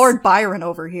Lord Byron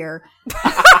over here.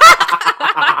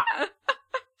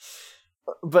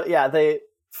 But yeah,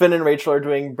 Finn and Rachel are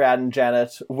doing Brad and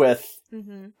Janet with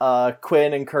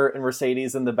Quinn and Kurt and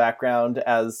Mercedes in the background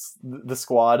as the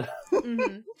squad.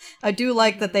 I do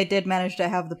like that they did manage to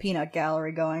have the peanut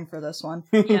gallery going for this one.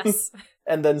 Yes.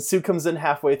 And then Sue comes in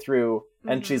halfway through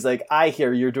and she's like, I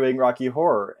hear you're doing Rocky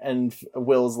Horror. And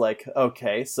Will's like,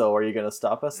 okay, so are you going to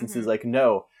stop us? And Sue's like,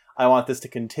 no, I want this to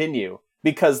continue.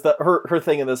 Because her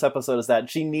thing in this episode is that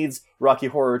she needs Rocky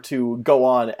Horror to go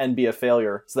on and be a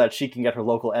failure so that she can get her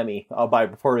local Emmy by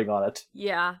reporting on it.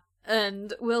 Yeah.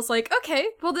 And Will's like, okay,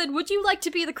 well then would you like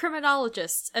to be the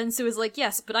criminologist? And Sue is like,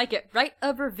 yes, but I get right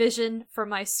of revision for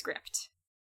my script.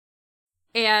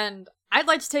 And I'd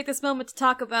like to take this moment to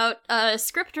talk about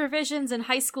script revisions in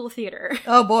high school theater.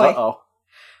 Oh boy. Uh-oh.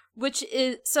 Which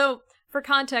is, so for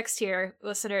context here,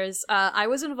 listeners, I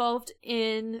was involved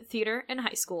in theater in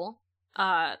high school.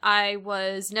 I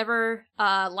was never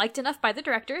liked enough by the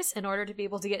directors in order to be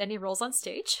able to get any roles on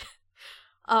stage.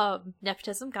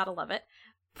 Nepotism, gotta love it.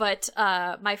 But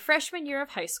my freshman year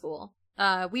of high school,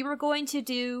 we were going to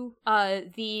do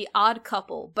the Odd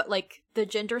Couple, but the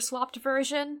gender swapped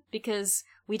version, because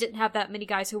we didn't have that many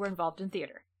guys who were involved in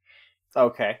theater.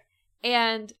 Okay.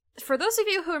 And for those of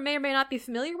you who may or may not be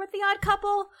familiar with the Odd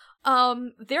Couple,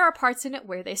 there are parts in it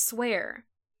where they swear.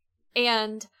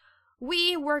 And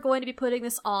we were going to be putting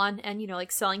this on and,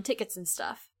 selling tickets and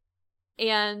stuff.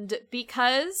 And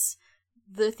because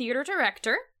the theater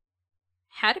director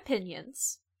had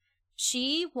opinions,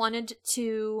 she wanted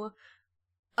to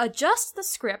adjust the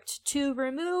script to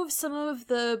remove some of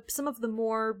the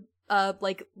more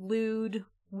lewd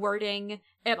wording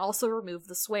and also remove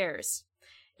the swears.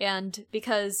 And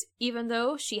because even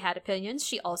though she had opinions,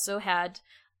 she also had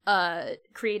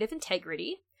creative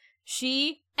integrity,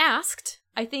 she asked,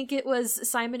 I think it was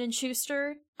Simon &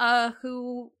 Schuster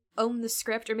who owned the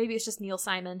script, or maybe it's just Neil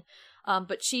Simon,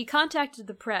 but she contacted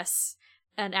the press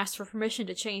and asked for permission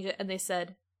to change it, and they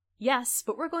said, yes,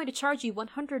 but we're going to charge you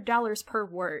 $100 per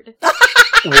word.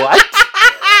 What?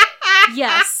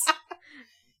 Yes.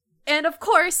 And of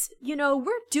course, you know,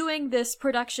 we're doing this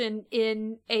production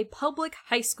in a public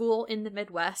high school in the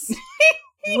Midwest,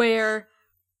 where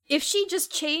if she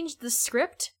just changed the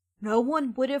script, no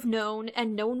one would have known,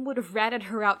 and no one would have ratted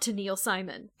her out to Neil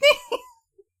Simon.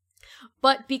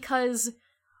 But because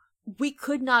we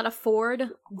could not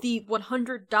afford the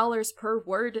 $100 per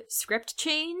word script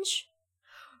change,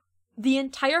 the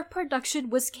entire production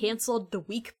was canceled the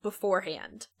week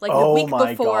beforehand. Like, the week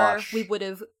before we would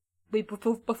have...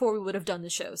 before we would have done the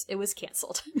shows, it was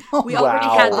canceled. We already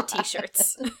had the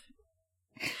t-shirts.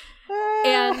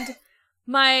 And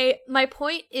my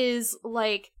point is,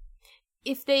 like,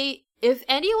 if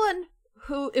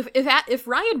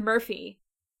Ryan Murphy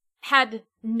had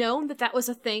known that was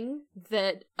a thing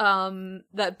that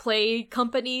that play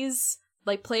companies,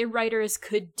 like play writers,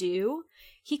 could do,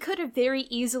 he could have very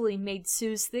easily made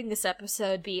Sue's thing this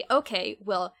episode be, okay,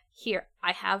 well, here,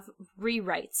 I have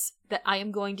rewrites that I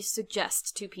am going to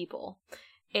suggest to people,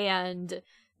 and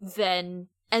then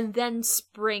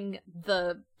spring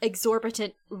the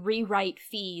exorbitant rewrite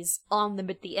fees on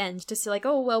them at the end to say, like,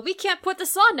 oh, well, we can't put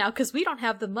this on now because we don't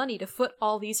have the money to foot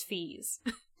all these fees.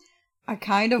 I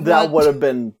kind of That would have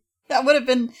been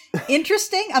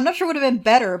interesting. I'm not sure it would have been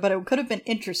better, but it could have been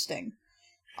interesting.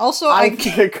 Also, I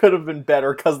think it could have been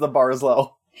better because the bar is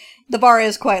low. The bar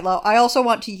is quite low. I also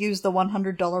want to use the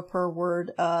 $100 per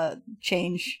word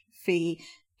change fee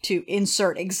to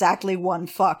insert exactly one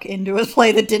fuck into a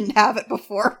play that didn't have it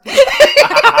before.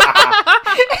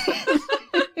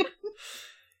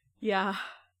 Yeah.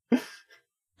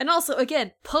 And also,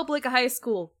 again, public high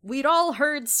school. We'd all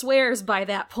heard swears by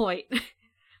that point.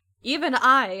 Even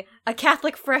I, a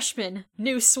Catholic freshman,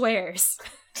 knew swears.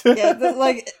 Yeah,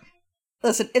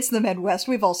 listen, it's the Midwest.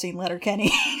 We've all seen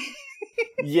Letterkenny.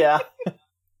 Yeah.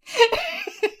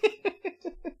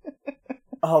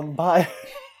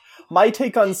 My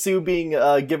take on Sue being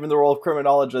given the role of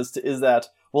criminologist is that,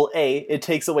 well, A, it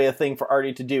takes away a thing for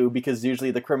Artie to do, because usually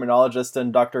the criminologist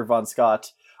and Dr. Von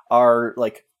Scott are,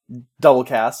 like, double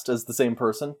cast as the same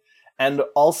person. And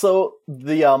also,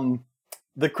 the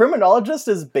criminologist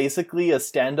is basically a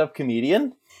stand-up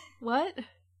comedian. What?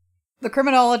 The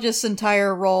criminologist's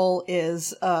entire role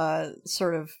is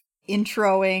sort of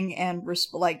introing and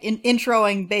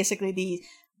introing basically the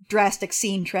drastic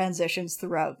scene transitions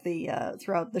throughout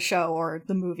the show or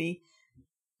the movie.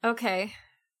 Okay.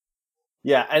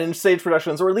 Yeah, and in stage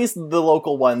productions, or at least the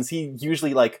local ones, he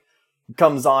usually, like,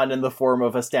 comes on in the form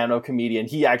of a stand-up comedian.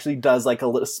 He actually does, like,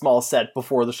 a small set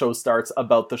before the show starts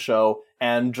about the show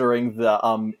and during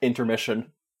the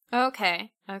intermission.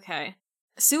 Okay.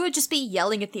 Sue would just be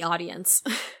yelling at the audience.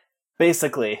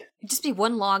 Basically. It'd just be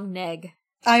one long neg.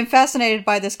 I'm fascinated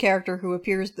by this character who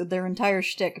appears, their entire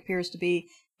shtick appears to be,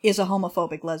 is a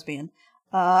homophobic lesbian.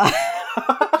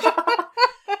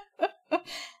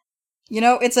 You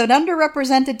know, it's an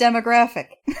underrepresented demographic.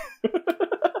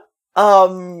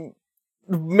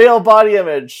 Male body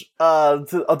image.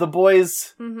 The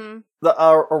boys,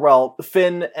 Mm-hmm.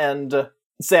 Finn and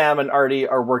Sam and Artie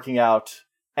are working out,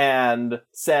 and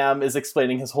Sam is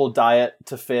explaining his whole diet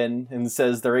to Finn and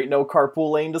says there ain't no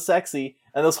carpool lane to sexy.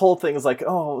 And this whole thing is like,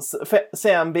 oh,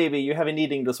 Sam, baby, you have an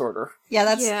eating disorder. Yeah,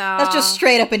 that's just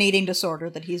straight up an eating disorder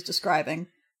that he's describing.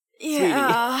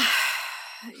 Yeah.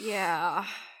 Yeah.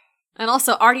 And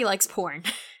also, Artie likes porn.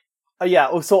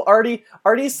 Yeah, so Artie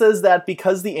says that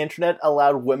because the internet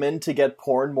allowed women to get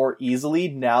porn more easily,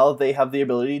 now they have the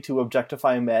ability to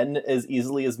objectify men as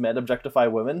easily as men objectify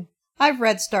women. I've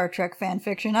read Star Trek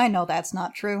fanfiction. I know that's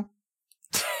not true.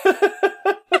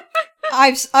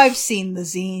 I've seen the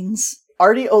zines.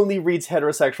 Artie only reads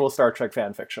heterosexual Star Trek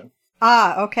fanfiction.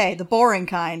 Ah, okay, the boring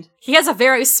kind. He has a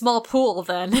very small pool,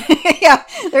 then. Yeah,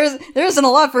 there isn't a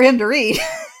lot for him to read.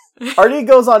 Artie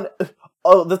goes on...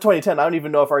 Oh, the 2010, I don't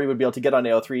even know if Artie would be able to get on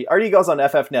AO3. Artie goes on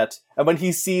FFnet, and when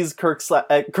he sees Kirk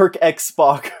X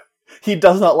Spock, he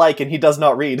does not like and he does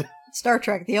not read. Star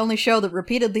Trek, the only show that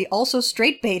repeatedly also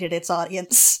straight-baited its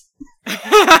audience.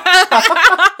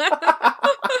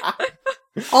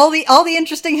 All the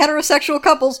interesting heterosexual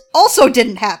couples also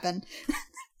didn't happen.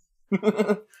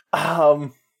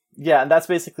 Yeah, and that's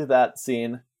basically that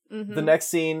scene. Mm-hmm. The next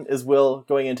scene is Will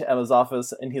going into Emma's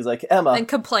office, and he's like, Emma... And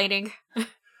complaining.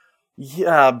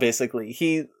 Yeah, basically.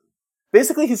 He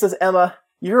says, Emma,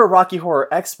 you're a Rocky Horror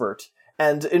expert,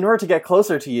 and in order to get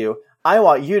closer to you, I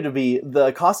want you to be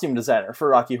the costume designer for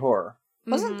Rocky Horror.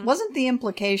 Wasn't the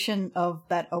implication of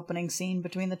that opening scene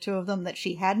between the two of them that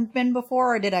she hadn't been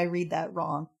before, or did I read that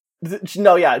wrong?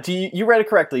 No, yeah, you read it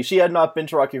correctly. She had not been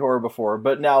to Rocky Horror before,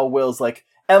 but now Will's like,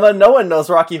 Emma, no one knows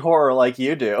Rocky Horror like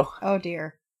you do. Oh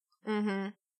dear. Mm-hmm.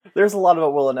 There's a lot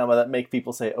about Will and Emma that make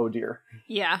people say, oh dear.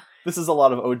 Yeah. This is a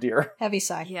lot of oh dear. Heavy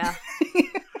sigh. Yeah.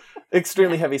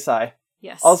 Extremely heavy sigh.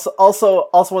 Yes. Also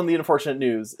one of the unfortunate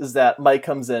news is that Mike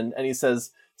comes in and he says,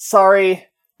 sorry,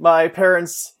 my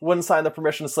parents wouldn't sign the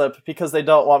permission slip because they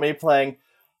don't want me playing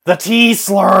the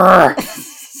T-slur!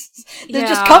 That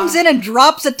just comes in and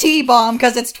drops a T-bomb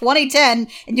because it's 2010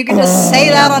 and you can just say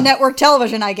that on network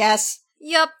television, I guess.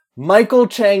 Yep. Michael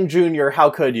Chang Jr., how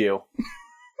could you?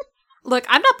 Look,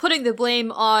 I'm not putting the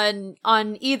blame on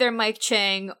either Mike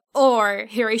Chang or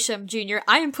Hirashim Jr.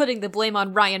 I am putting the blame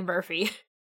on Ryan Murphy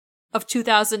of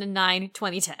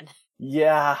 2009-2010.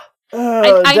 Yeah.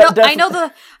 I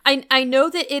know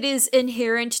that it is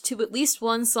inherent to at least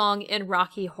one song in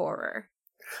Rocky Horror.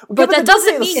 But that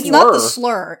doesn't mean it's not the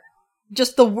slur.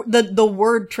 Just the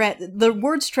words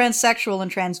transsexual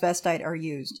and transvestite are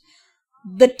used.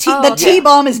 The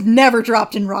T-bomb is never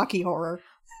dropped in Rocky Horror.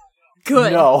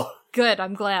 Good. No. Good,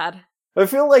 I'm glad. I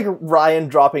feel like Ryan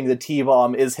dropping the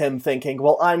T-bomb is him thinking,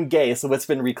 well, I'm gay, so it's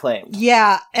been reclaimed.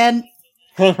 Yeah, and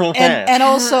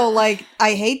also, like,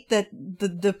 I hate that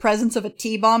the presence of a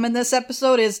T-bomb in this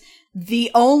episode is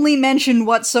the only mention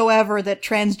whatsoever that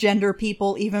transgender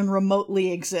people even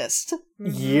remotely exist.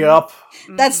 Yep.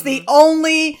 That's the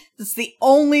only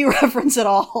reference at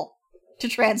all to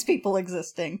trans people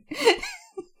existing.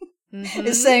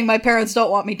 Is saying my parents don't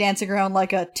want me dancing around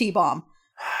like a T-bomb.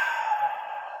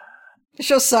 The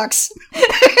show sucks.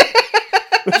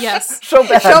 Yes. Show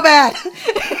bad. Show bad.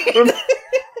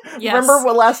 Yes. Remember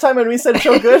what last time when we said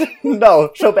show good? No,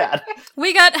 show bad.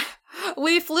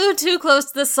 We flew too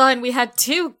close to the sun. We had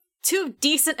two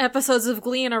decent episodes of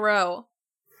Glee in a row.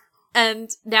 And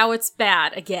now it's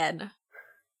bad again.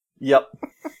 Yep.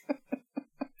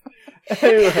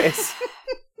 Anyways.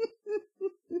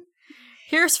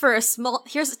 Here's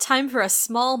a time for a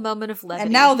small moment of levity.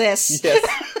 And now this. Yes.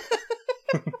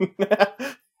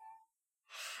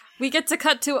 We get to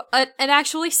cut to an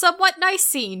actually somewhat nice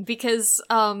scene because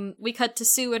we cut to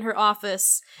Sue in her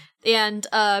office and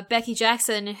Becky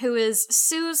Jackson, who is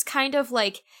Sue's kind of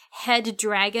like head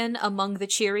dragon among the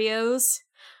Cheerios.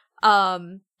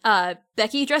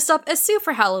 Becky dressed up as Sue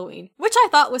for Halloween, which I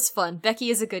thought was fun. Becky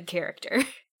is a good character.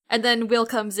 And then Will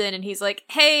comes in and he's like,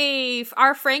 hey,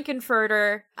 our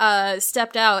Frankenfurter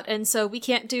stepped out, and so we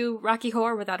can't do Rocky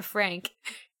Horror without a Frank.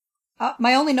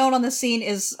 My only note on this scene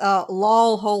is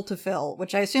lol hole to fill,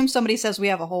 which I assume somebody says we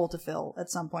have a hole to fill at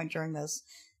some point during this.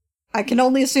 I can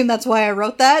only assume that's why I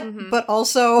wrote that, but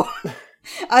also,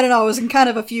 I don't know, I was in kind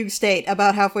of a fugue state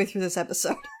about halfway through this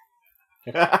episode.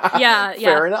 Yeah.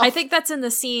 Fair enough. I think that's in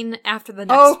the scene after the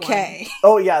next one. Okay.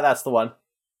 Oh yeah, that's the one.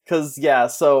 Cause yeah,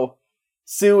 so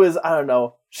Sue is, I don't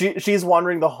know, she's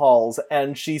wandering the halls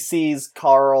and she sees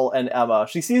Carl and Emma.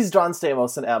 She sees John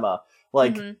Stamos and Emma,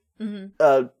 like,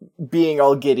 being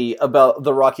all giddy about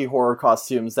the Rocky Horror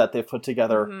costumes that they've put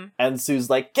together. And Sue's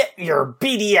like, get your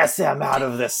BDSM out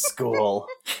of this school.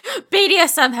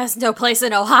 BDSM has no place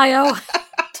in Ohio.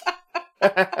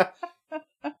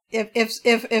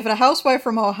 If a housewife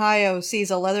from Ohio sees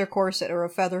a leather corset or a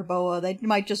feather boa, they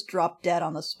might just drop dead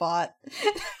on the spot.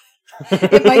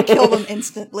 It might kill them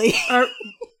instantly.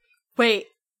 Wait,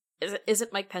 is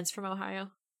it Mike Pence from Ohio?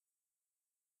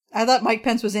 I thought Mike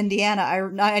Pence was Indiana.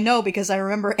 I know because I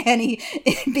remember Annie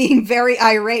being very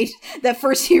irate that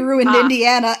first he ruined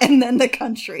Indiana and then the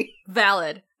country.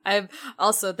 Valid. Then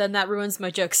that ruins my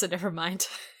joke, so never mind.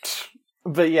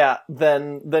 But yeah,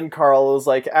 then Carl was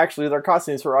like, actually, they're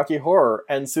costumes for Rocky Horror.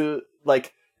 And Sue,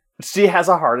 like, she has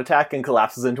a heart attack and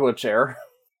collapses into a chair.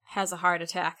 Has a heart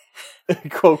attack.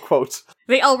 Quote.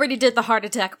 They already did the heart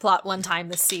attack plot one time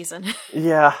this season.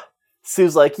 Yeah.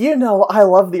 Sue's like, I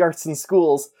love the arts in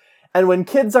schools. And when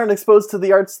kids aren't exposed to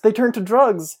the arts, they turn to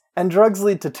drugs. And drugs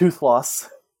lead to tooth loss.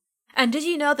 And did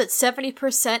you know that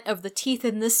 70% of the teeth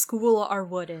in this school are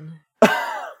wooden?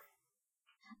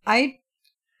 I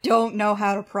don't know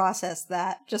how to process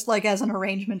that, just like as an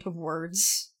arrangement of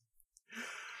words.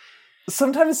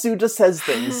 Sometimes Sue just says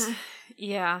things.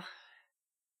 Yeah.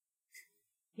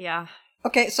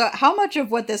 Okay, so how much of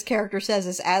what this character says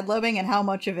is ad-libbing and how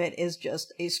much of it is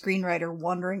just a screenwriter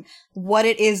wondering what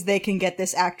it is they can get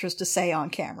this actress to say on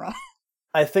camera?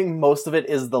 I think most of it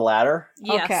is the latter.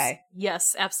 Yes. Okay.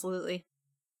 Yes, absolutely.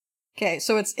 Okay,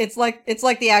 so it's like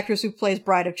the actress who plays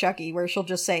Bride of Chucky, where she'll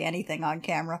just say anything on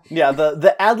camera. Yeah,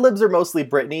 the ad-libs are mostly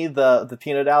Brittany, the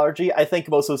peanut allergy. I think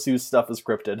most of Sue's stuff is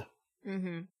scripted.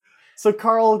 Mm-hmm. So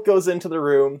Carl goes into the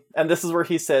room, and this is where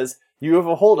he says, "You have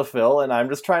a hole to fill, and I'm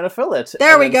just trying to fill it."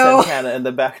 There we go. Santana in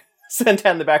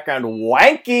the background,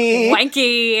 wanky!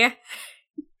 Wanky!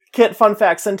 Kit, fun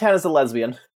fact, Santana's a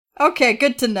lesbian. Okay,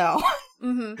 good to know.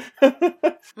 Mm-hmm.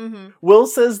 Mm-hmm. Will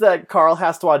says that Carl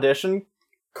has to audition.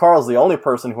 Carl's the only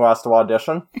person who has to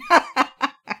audition.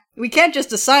 We can't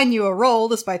just assign you a role,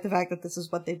 despite the fact that this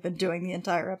is what they've been doing the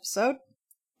entire episode.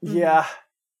 Yeah.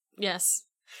 Yes.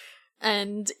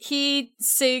 And he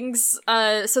sings,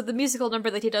 so the musical number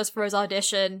that he does for his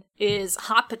audition is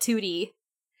Hot Patootie.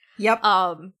 Yep.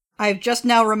 I've just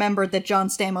now remembered that John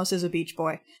Stamos is a Beach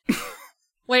Boy.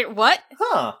 Wait, what?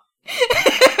 Huh.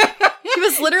 He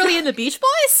was literally in the Beach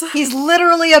Boys? He's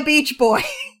literally a Beach Boy.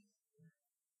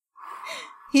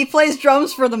 He plays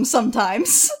drums for them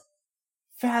sometimes.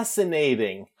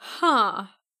 Fascinating. Huh.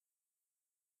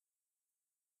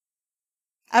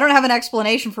 I don't have an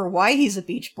explanation for why he's a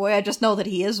Beach Boy, I just know that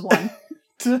he is one.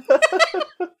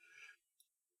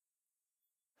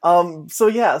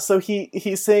 So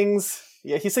he sings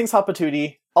Hot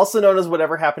Patootie, also known as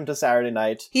Whatever Happened to Saturday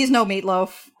Night. He's no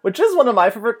Meatloaf. Which is one of my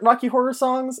favorite Rocky Horror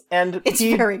songs, and It's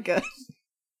very good.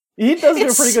 he does do a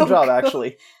It's pretty so good job, good.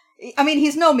 actually. I mean,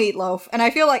 he's no Meatloaf, and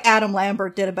I feel like Adam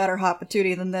Lambert did a better Hot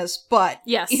Patootie than this, but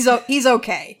Yes. he's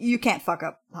okay. You can't fuck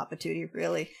up Hot Patootie,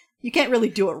 really. You can't really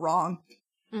do it wrong.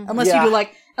 Mhm.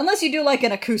 Unless you do like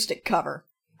an acoustic cover.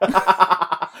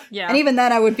 Yeah. And even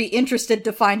then I would be interested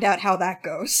to find out how that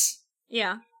goes.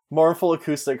 Yeah. Mournful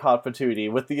acoustic Hot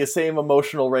Patootie with the same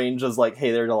emotional range as like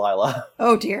Hey There Delilah.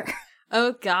 Oh dear.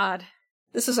 Oh god.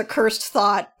 This is a cursed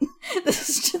thought.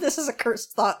 This is a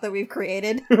cursed thought that we've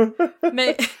created.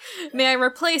 May I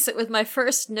replace it with my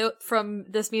first note from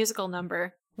this musical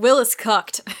number? Will is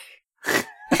cucked.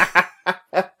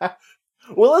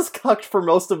 Will is cucked for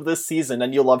most of this season,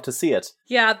 and you'll love to see it.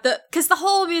 Yeah, because the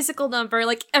whole musical number,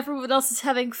 like, everyone else is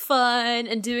having fun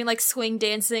and doing, like, swing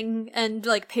dancing and,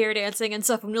 like, pair dancing and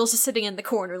stuff, and Will's just sitting in the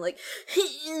corner, like...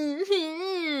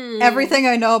 Everything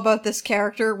I know about this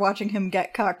character, watching him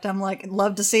get cucked, I'm like,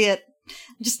 love to see it.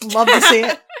 Just love to see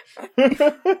it.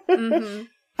 Mm-hmm.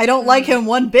 I don't like him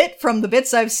one bit from the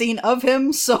bits I've seen of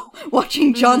him, so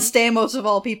watching John Stamos, of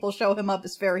all people, show him up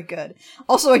is very good.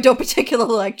 Also, I don't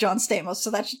particularly like John Stamos,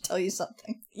 so that should tell you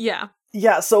something. Yeah.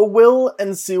 Yeah, so Will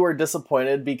and Sue are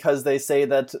disappointed because they say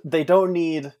that they don't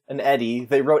need an Eddie.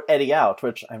 They wrote Eddie out,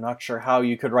 which I'm not sure how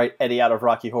you could write Eddie out of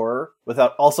Rocky Horror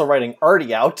without also writing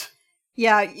Artie out.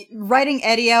 Yeah, writing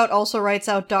Eddie out also writes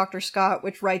out Dr. Scott,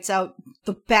 which writes out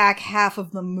the back half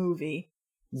of the movie.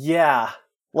 Yeah.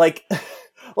 Like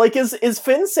is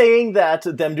Finn saying that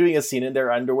them doing a scene in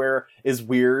their underwear is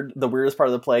weird, the weirdest part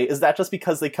of the play? Is that just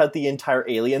because they cut the entire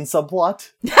alien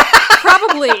subplot?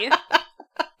 Probably.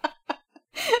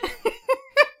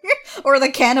 Or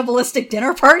the cannibalistic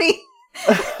dinner party?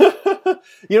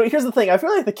 Here's the thing. I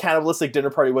feel like the cannibalistic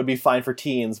dinner party would be fine for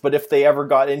teens, but if they ever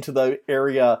got into the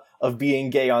area of being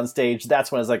gay on stage,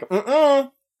 that's when it's like,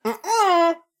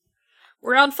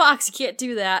 We're on Fox, you can't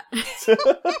do that.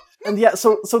 And yeah,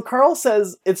 so Carl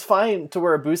says it's fine to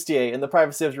wear a bustier in the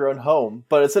privacy of your own home,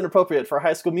 but it's inappropriate for a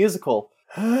High School Musical.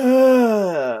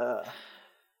 So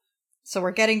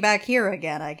we're getting back here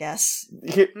again, I guess.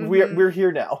 We're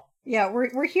here now. Yeah,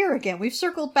 we're here again. We've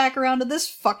circled back around to this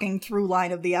fucking through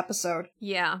line of the episode.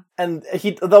 Yeah. And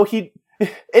he,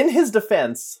 in his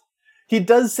defense, he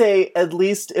does say, at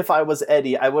least if I was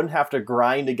Eddie, I wouldn't have to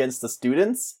grind against the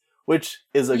students, which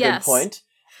is a good point.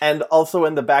 And also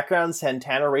in the background,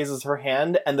 Santana raises her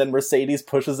hand, and then Mercedes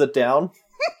pushes it down.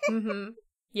 Mm-hmm.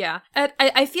 Yeah. And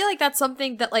I feel like that's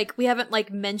something that, like, we haven't,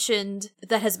 like, mentioned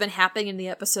that has been happening in the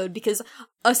episode, because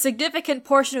a significant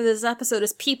portion of this episode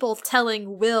is people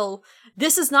telling Will,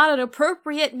 this is not an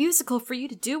appropriate musical for you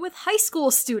to do with high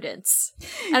school students.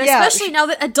 And especially now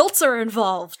that adults are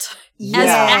involved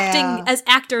as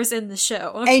actors in the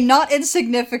show. A not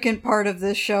insignificant part of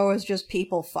this show is just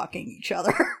people fucking each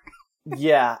other.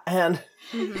 Yeah, and,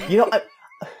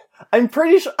 I'm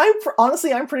pretty sure,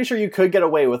 honestly, I'm pretty sure you could get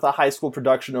away with a high school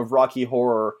production of Rocky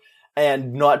Horror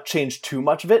and not change too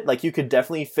much of it. Like, you could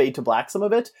definitely fade to black some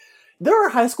of it. If there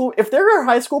are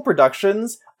high school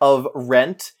productions of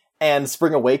Rent and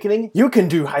Spring Awakening, you can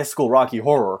do high school Rocky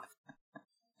Horror.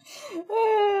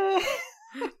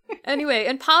 Anyway,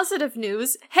 in positive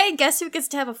news, hey, guess who gets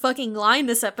to have a fucking line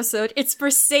this episode? It's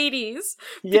Mercedes.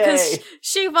 Because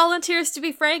she volunteers to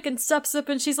be Frank and steps up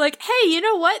and she's like, hey, you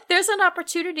know what? There's an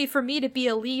opportunity for me to be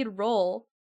a lead role.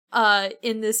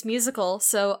 in this musical,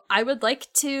 so I would like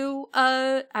to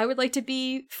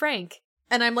be Frank.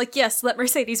 And I'm like, yes, let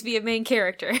Mercedes be a main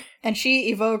character. And she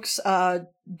evokes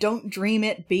Don't Dream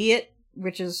It, Be It,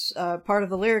 which is part of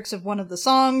the lyrics of one of the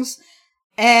songs.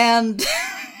 And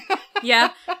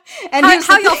yeah. And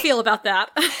how y'all feel about that?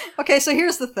 Okay, so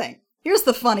here's the thing. Here's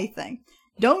the funny thing.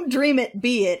 Don't Dream It,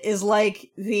 Be It is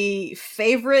like the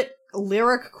favorite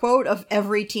lyric quote of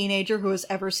every teenager who has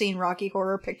ever seen Rocky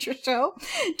Horror Picture Show,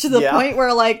 to the point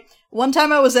where, like, one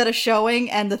time I was at a showing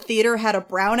and the theater had a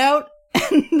brownout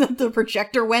and the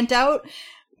projector went out,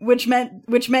 which meant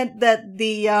that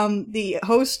the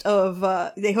host of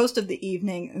the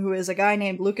evening, who is a guy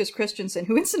named Lucas Christensen,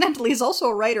 who incidentally is also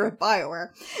a writer at BioWare.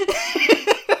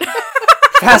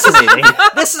 Fascinating.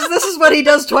 This is what he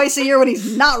does twice a year when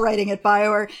he's not writing at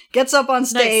BioWare. Gets up on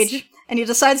stage, nice. And he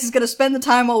decides he's going to spend the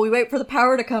time while we wait for the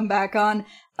power to come back on,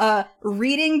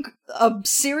 reading a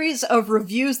series of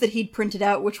reviews that he'd printed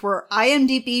out, which were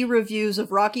IMDb reviews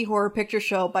of Rocky Horror Picture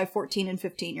Show by 14 and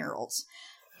 15-year-olds.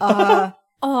 Aww.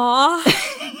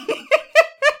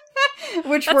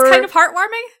 That's kind of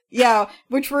heartwarming. Yeah,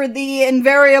 which were the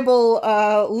invariable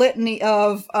litany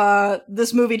of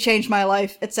this movie changed my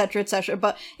life, etc., etc.,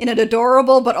 but in an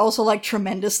adorable but also like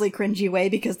tremendously cringy way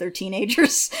because they're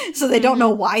teenagers, so they don't know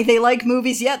why they like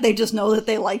movies yet, they just know that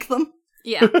they like them.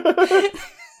 Yeah.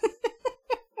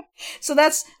 So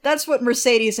that's what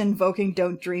Mercedes invoking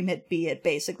Don't Dream It, Be It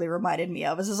basically reminded me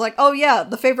of. It's like, oh yeah,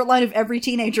 the favorite line of every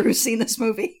teenager who's seen this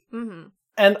movie. Mm-hmm.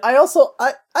 And I also,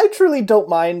 I truly don't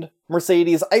mind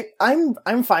Mercedes.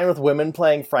 I'm fine with women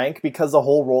playing Frank because the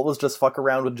whole role is just fuck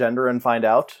around with gender and find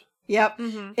out. Yep,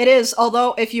 It is.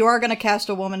 Although, if you are going to cast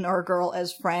a woman or a girl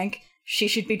as Frank, she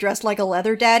should be dressed like a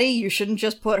leather daddy. You shouldn't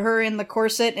just put her in the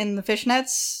corset and the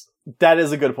fishnets. That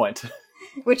is a good point.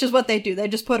 Which is what they do. They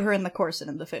just put her in the corset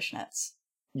and the fishnets.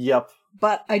 Yep.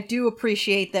 But I do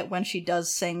appreciate that when she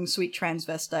does sing Sweet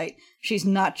Transvestite, she's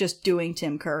not just doing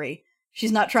Tim Curry.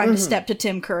 She's not trying to step to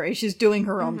Tim Curry. She's doing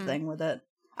her own thing with it.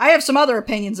 I have some other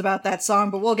opinions about that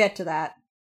song, but we'll get to that.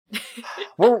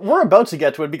 We're about to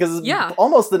get to it because it's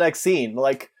almost the next scene.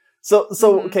 Like,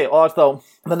 okay, although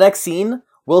the next scene,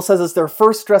 Will says it's their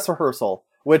first dress rehearsal,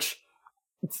 which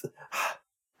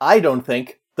I don't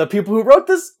think the people who wrote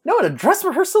this know what a dress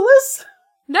rehearsal is.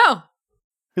 No.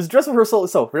 Because dress rehearsal,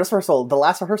 the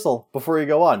last rehearsal before you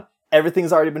go on,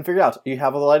 everything's already been figured out. You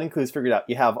have all the lighting clues figured out.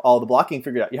 You have all the blocking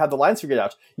figured out. You have the lines figured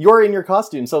out. You're in your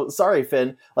costume. So, sorry,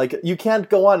 Finn. Like, you can't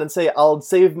go on and say, I'll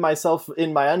save myself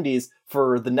in my undies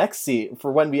for the next scene,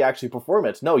 for when we actually perform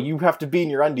it. No, you have to be in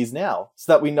your undies now,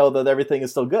 so that we know that everything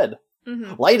is still good.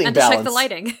 Mm-hmm. Lighting and balance. And to check the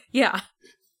lighting. Yeah.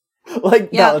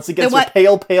 Balance against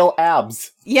your pale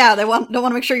abs. Yeah, they want to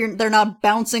make sure they're not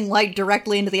bouncing light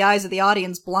directly into the eyes of the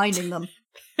audience, blinding them.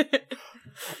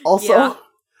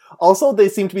 Also, they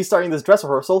seem to be starting this dress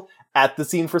rehearsal at the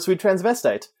scene for Sweet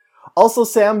Transvestite. Also,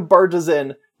 Sam barges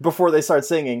in before they start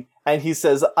singing, and he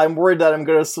says, I'm worried that I'm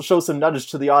going to show some nudge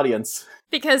to the audience.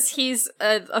 Because he's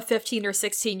a 15 or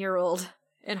 16-year-old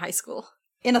in high school.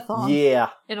 In a thong. Yeah.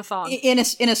 In a thong. In a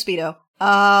Speedo.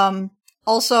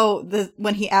 Also,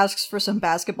 when he asks for some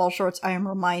basketball shorts, I am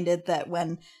reminded that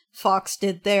when Fox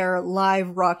did their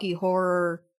live Rocky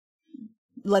Horror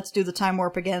Let's Do the Time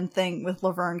Warp Again thing with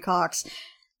Laverne Cox,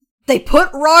 they put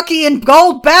Rocky in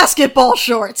gold basketball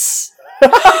shorts!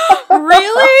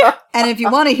 Really? And if you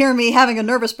want to hear me having a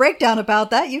nervous breakdown about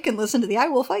that, you can listen to the I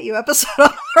Will Fight You episode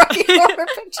of Rocky Horror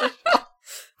Picture Show.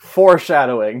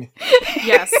 Foreshadowing.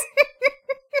 Yes.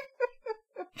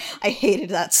 I hated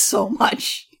that so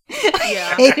much. Yeah.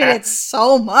 I hated it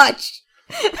so much.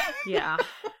 Yeah.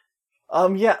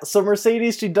 So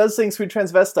Mercedes, she does sing Sweet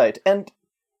Transvestite, and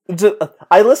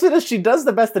I listen as she does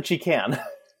the best that she can.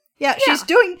 Yeah,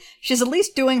 she's at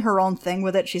least doing her own thing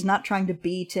with it. She's not trying to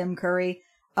be Tim Curry,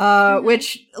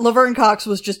 which Laverne Cox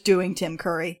was just doing Tim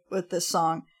Curry with this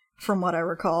song, from what I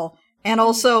recall. And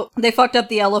also, they fucked up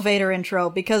the elevator intro,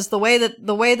 because the way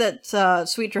that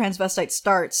Sweet Transvestite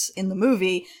starts in the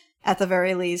movie, at the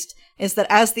very least, is that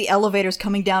as the elevator's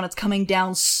coming down, it's coming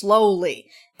down slowly.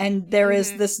 And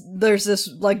there's this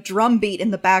like drum beat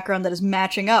in the background that is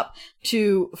matching up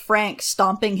to Frank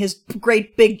stomping his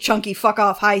great big chunky fuck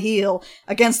off high heel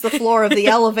against the floor of the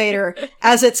elevator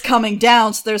as it's coming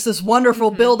down. So there's this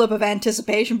wonderful buildup of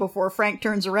anticipation before Frank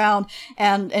turns around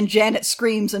and Janet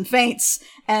screams and faints.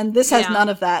 And this has none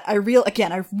of that. I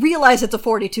realize it's a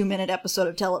 42-minute episode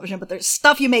of television, but there's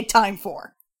stuff you make time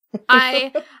for.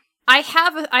 I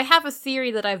have a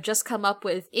theory that I've just come up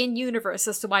with in universe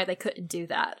as to why they couldn't do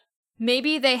that.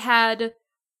 Maybe they had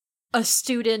a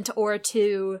student or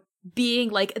two being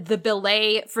like the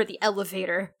belay for the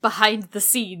elevator behind the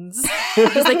scenes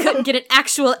because they couldn't get an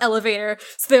actual elevator,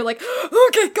 so they're like,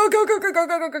 okay,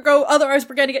 go, otherwise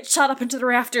we're gonna get shot up into the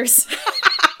rafters.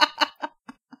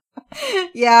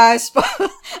 Yeah, I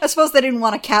suppose they didn't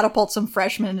want to catapult some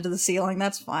freshmen into the ceiling.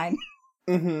 That's fine.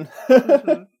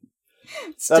 Mm-hmm.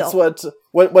 That's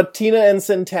what Tina and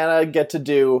Santana get to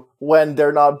do when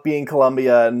they're not being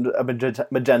Columbia and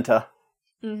Magenta.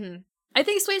 Mm-hmm. I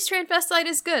think Sweet's Transvestite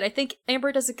is good. I think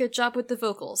Amber does a good job with the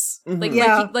vocals.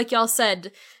 Mm-hmm. Like y'all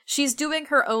said, she's doing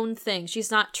her own thing.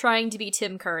 She's not trying to be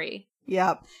Tim Curry.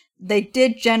 Yeah. They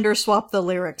did gender swap the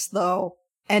lyrics, though,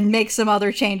 and make some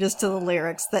other changes to the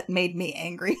lyrics that made me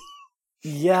angry.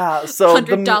 Yeah, so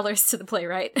 $100 to the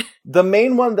playwright. The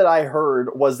main one that I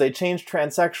heard was they changed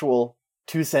transsexual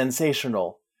to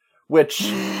sensational, which,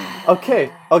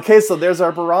 okay, so there's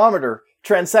our barometer.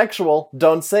 Transsexual,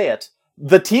 don't say it.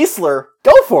 The T-slur,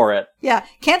 go for it. Yeah,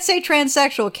 can't say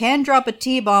transsexual, can drop a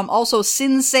T-bomb, also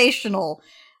sensational.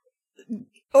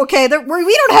 Okay, we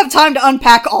don't have time to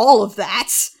unpack all of that.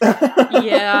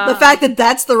 Yeah. The fact that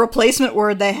that's the replacement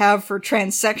word they have for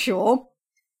transsexual.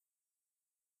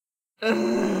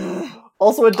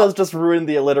 Also, it does just ruin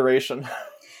the alliteration.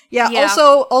 Yeah.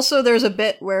 Also there's a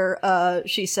bit where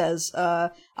she says,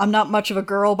 I'm not much of a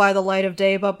girl by the light of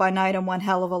day, but by night I'm one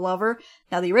hell of a lover.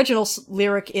 Now the original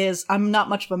lyric is, I'm not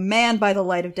much of a man by the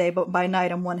light of day, but by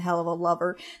night I'm one hell of a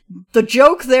lover. The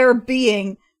joke there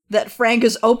being that Frank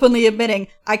is openly admitting,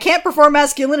 I can't perform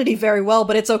masculinity very well,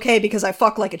 but it's okay because I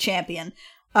fuck like a champion.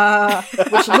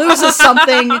 Which loses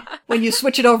something when you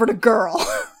switch it over to girl.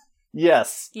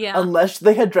 Yes. Yeah. Unless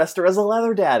they had dressed her as a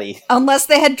leather daddy. I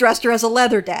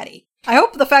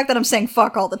hope the fact that I'm saying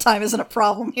fuck all the time isn't a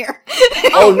problem here.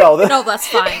 Oh, no. No, that's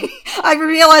fine. I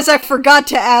realized I forgot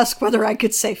to ask whether I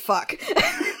could say fuck.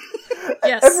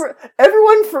 Yes.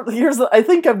 I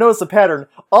think I've noticed a pattern.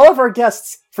 All of our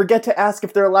guests forget to ask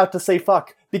if they're allowed to say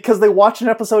fuck because they watch an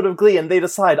episode of Glee and they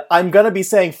decide, I'm gonna be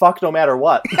saying fuck no matter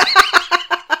what.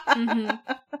 Mm-hmm.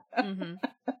 Mm-hmm.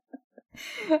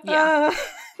 Yeah.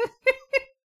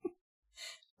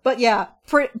 But yeah,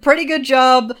 pretty good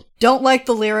job. Don't like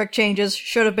the lyric changes.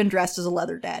 Should have been dressed as a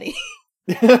leather daddy.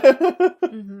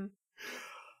 Mm-hmm.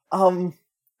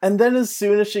 And then as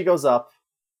soon as she goes up,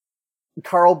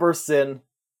 Carl bursts in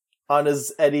on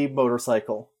his Eddie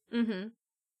motorcycle. Mm-hmm.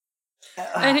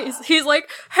 And he's like,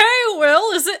 hey,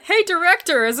 Will, hey,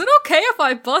 director, is it okay if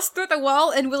I bust through the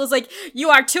wall? And Will is like, you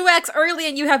are 2x early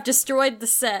and you have destroyed the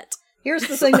set. Here's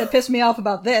the thing that pissed me off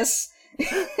about this.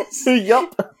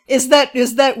 Yup. Is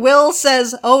that Will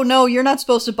says, oh no, you're not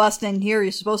supposed to bust in here,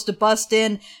 you're supposed to bust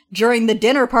in during the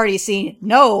dinner party scene.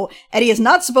 No, Eddie is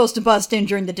not supposed to bust in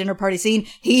during the dinner party scene.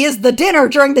 He is the dinner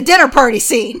during the dinner party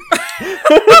scene.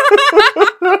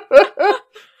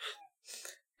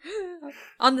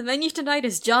 On the menu tonight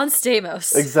is John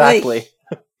Stamos. Exactly.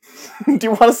 Do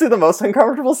you want to see the most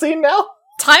uncomfortable scene now?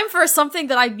 Time for something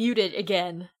that I muted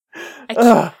again.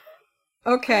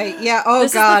 Okay, yeah, oh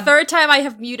this god. This is the third time I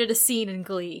have muted a scene in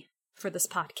Glee for this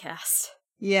podcast.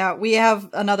 Yeah, we have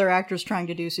another actress trying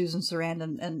to do Susan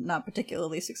Sarandon and not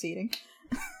particularly succeeding.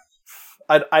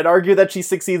 I'd argue that she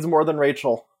succeeds more than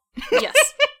Rachel. Yes.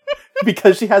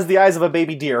 Because she has the eyes of a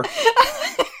baby deer.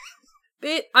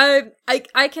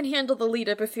 I can handle the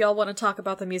lead-up if y'all want to talk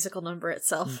about the musical number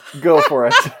itself. Go for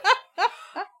it.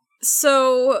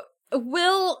 So,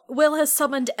 Will has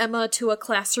summoned Emma to a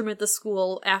classroom at the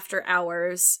school after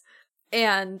hours,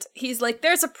 and he's like,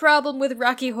 there's a problem with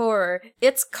Rocky Horror.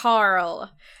 It's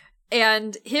Carl.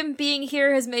 And him being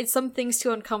here has made some things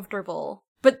too uncomfortable.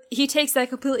 But he takes that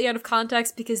completely out of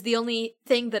context because the only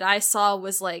thing that I saw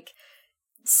was, like,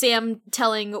 Sam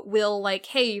telling Will, like,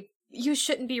 hey, you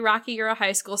shouldn't be Rocky, you're a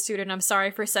high school student, I'm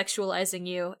sorry for sexualizing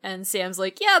you. And Sam's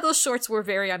like, yeah, those shorts were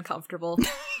very uncomfortable.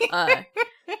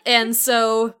 And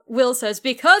so Will says,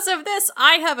 because of this,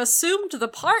 I have assumed the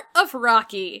part of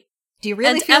Rocky. Do you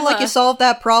really And feel like Emma- you solved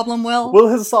that problem, Will? Will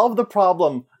has solved the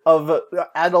problem of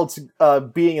adults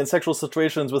being in sexual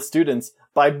situations with students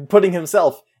by putting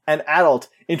himself, an adult,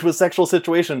 into a sexual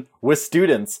situation with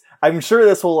students. I'm sure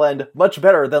this will end much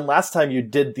better than last time you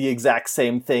did the exact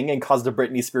same thing and caused a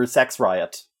Britney Spears sex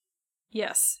riot.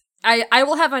 Yes. I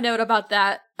will have a note about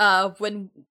that that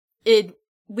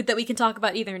we can talk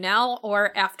about either now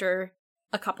or after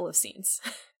a couple of scenes.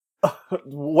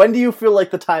 When do you feel like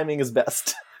the timing is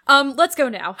best? Let's go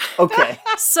now. Okay.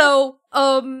 So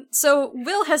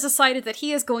Will has decided that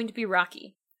he is going to be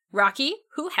Rocky. Rocky,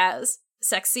 who has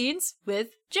sex scenes with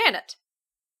Janet,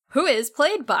 who is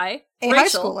played by A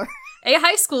Rachel, high schooler. a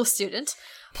high school student.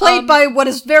 Played by what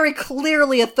is very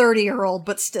clearly a 30-year-old,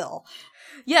 but still.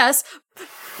 Yes,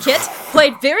 Kit,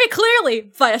 played very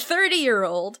clearly by a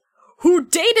 30-year-old who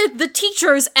dated the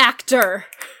teacher's actor.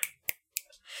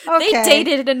 Okay. They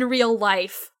dated in real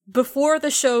life before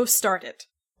the show started.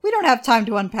 We don't have time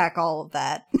to unpack all of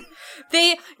that.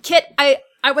 Kit,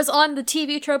 I was on the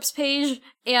TV Tropes page,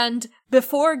 and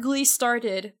before Glee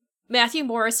started, Matthew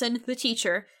Morrison, the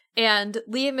teacher, and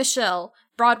Leah Michele,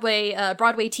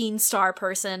 Broadway teen star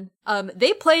person,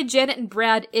 they played Janet and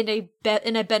Brad in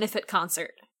a benefit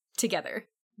concert together.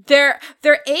 Their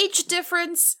age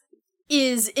difference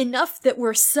is enough that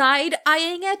we're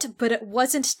side-eyeing it, but it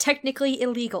wasn't technically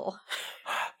illegal.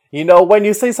 You know, when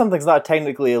you say something's not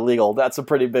technically illegal, that's a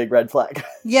pretty big red flag.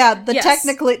 Yeah, the Yes.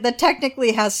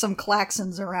 technically has some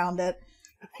klaxons around it.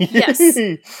 Yes.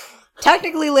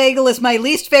 Technically legal is my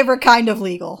least favorite kind of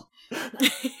legal.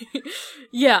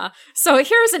 Yeah, so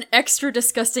here's an extra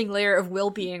disgusting layer of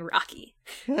Will being Rocky.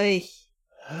 Hey.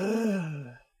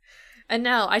 And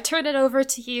now, I turn it over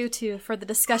to you two for the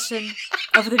discussion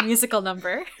of the musical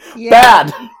number. Yeah.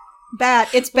 Bad! Bad.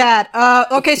 It's bad.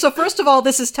 Okay, so first of all,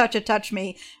 this is Touch It Touch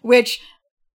Me, which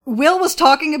Will was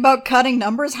talking about cutting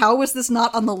numbers. How was this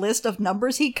not on the list of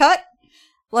numbers he cut?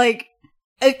 Like,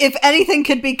 if anything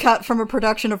could be cut from a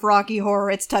production of Rocky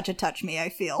Horror, it's Touch It Touch Me, I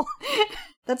feel.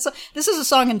 This is a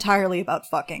song entirely about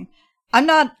fucking. I'm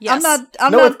not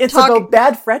It's talking. about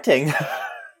bad fretting.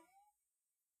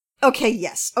 Okay,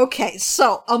 yes. Okay,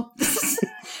 so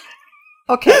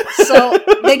okay, so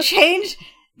they changed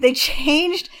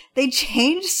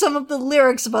some of the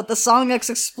lyrics about the song that's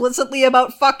explicitly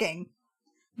about fucking.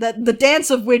 That the dance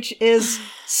of which is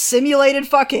simulated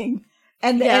fucking.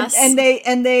 Yes. And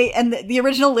the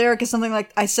original lyric is something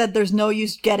like, I said there's no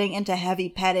use getting into heavy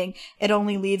petting. It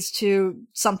only leads to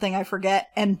something I forget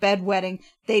and bedwetting.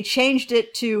 They changed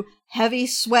it to heavy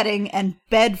sweating and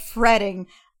bed fretting.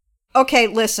 Okay,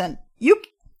 listen. You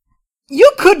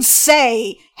could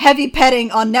say heavy petting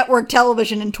on network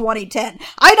television in 2010.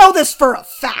 I know this for a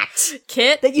fact.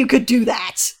 Kit, That you could do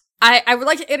that. I would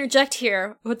like to interject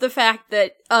here with the fact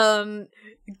that,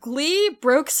 Glee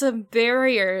broke some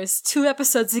barriers 2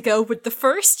 episodes ago with the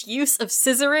first use of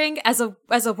scissoring as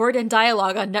a word in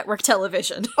dialogue on network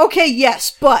television. Okay,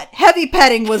 yes, but heavy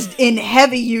petting was in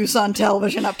heavy use on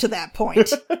television up to that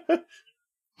point.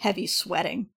 Heavy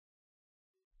sweating.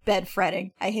 Bed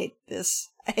fretting. I hate this.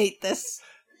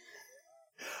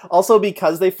 Also,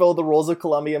 because they fill the roles of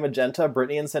Columbia Magenta,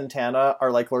 Brittany and Santana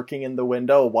are like lurking in the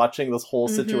window watching this whole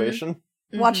situation.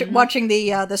 Watching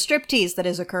the striptease that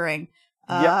is occurring.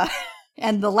 Yep.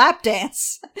 And the lap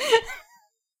dance.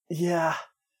 Yeah.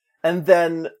 And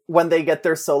then when they get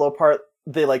their solo part,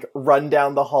 they like run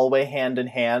down the hallway hand in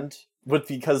hand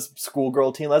because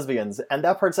schoolgirl teen lesbians, and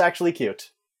that part's actually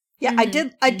cute. Yeah, I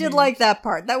did like that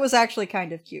part. That was actually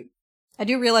kind of cute. I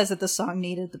do realize that this song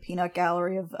needed the peanut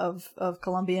gallery of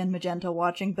Columbia and Magenta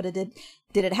watching, but did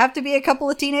it have to be a couple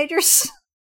of teenagers?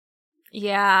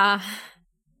 Yeah.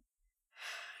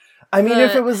 I mean,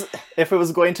 if it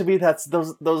was going to be, those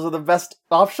are the best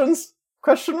options?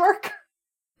 Question mark.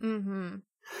 Mm-hmm.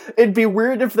 It'd be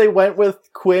weird if they went with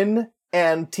Quinn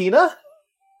and Tina.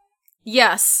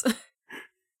 Yes.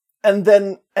 And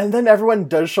then everyone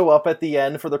does show up at the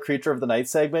end for the Creature of the Night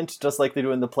segment, just like they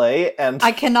do in the play, and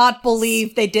I cannot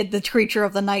believe they did the Creature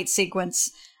of the Night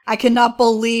sequence. I cannot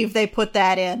believe they put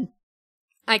that in.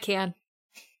 I can.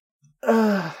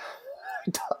 I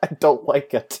don't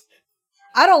like it.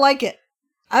 I don't like it.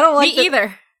 I don't like Me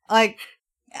either. Like,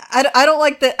 I don't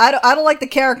like I don't like the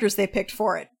characters they picked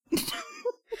for it.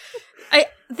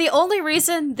 The only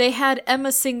reason they had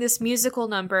Emma sing this musical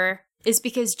number is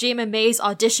because Jayma Mays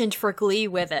auditioned for Glee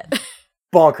with it.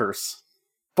 Bonkers.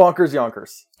 Bonkers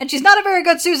yonkers. And she's not a very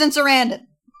good Susan Sarandon.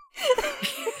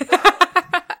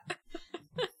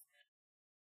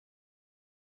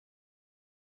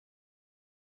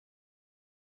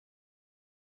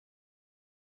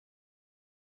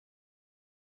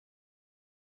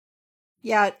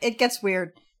 Yeah, it gets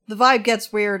weird. The vibe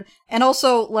gets weird. And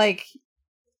also, like,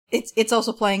 it's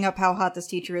also playing up how hot this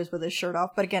teacher is with his shirt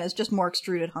off, but again, it's just more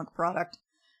extruded hunk product.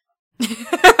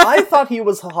 I thought he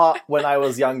was hot when I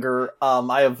was younger.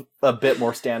 I have a bit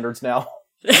more standards now.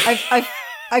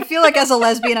 I feel like as a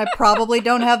lesbian, I probably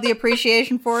don't have the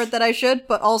appreciation for it that I should,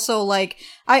 but also, like,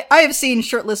 I have seen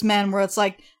shirtless men where it's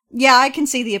like, yeah, I can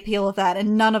see the appeal of that,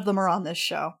 and none of them are on this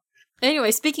show.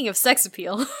 Anyway, speaking of sex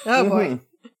appeal. Oh boy.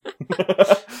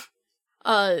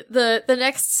 The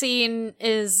next scene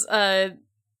is,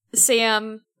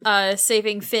 Sam,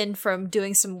 saving Finn from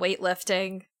doing some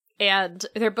weightlifting, and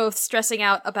they're both stressing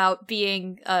out about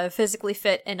being, physically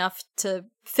fit enough to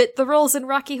fit the roles in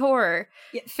Rocky Horror.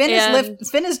 Yeah,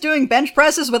 Finn is doing bench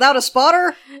presses without a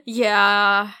spotter?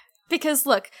 Yeah. Because,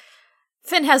 look,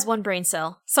 Finn has one brain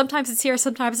cell. Sometimes it's here,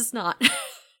 sometimes it's not.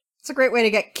 It's a great way to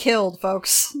get killed,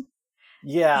 folks.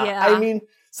 Yeah. I mean,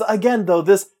 so again, though,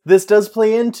 this does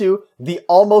play into the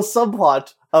almost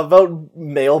subplot about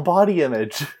male body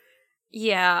image.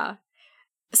 Yeah.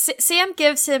 Sam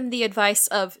gives him the advice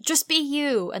of, just be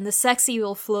you, and the sexy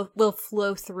will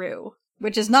flow through.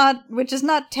 Which is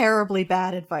not terribly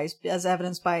bad advice, as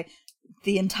evidenced by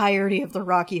the entirety of the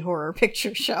Rocky Horror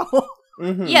Picture Show.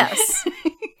 Mm-hmm. Yes.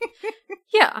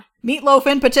 Yeah. Meatloaf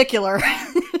in particular.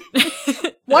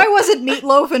 Why wasn't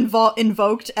Meatloaf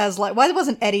invoked as, like, why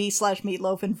wasn't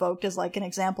Eddie/Meatloaf invoked as, like, an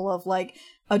example of, like,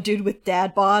 a dude with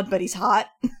dad bod, but he's hot?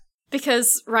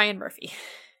 Because Ryan Murphy.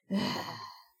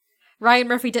 Ryan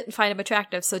Murphy didn't find him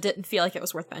attractive, so didn't feel like it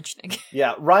was worth mentioning.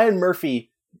 Yeah, Ryan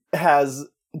Murphy has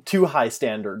too high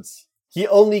standards. He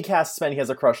only casts men he has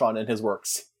a crush on in his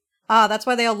works. Ah, that's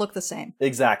why they all look the same.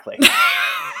 Exactly.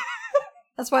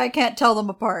 That's why I can't tell them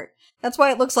apart. That's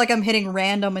why it looks like I'm hitting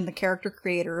random in the character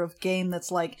creator of game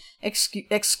that's, like,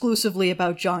 exclusively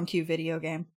about John Q video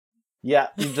game. Yeah,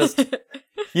 you just...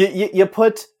 you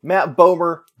put Matt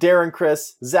Bomer, Darren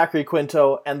Criss, Zachary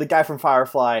Quinto, and the guy from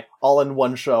Firefly all in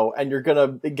one show, and you're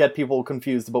gonna get people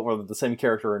confused about whether they're the same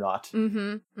character or not.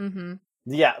 Mm-hmm, mm-hmm.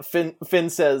 Yeah, Finn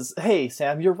says, "Hey,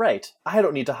 Sam, you're right. I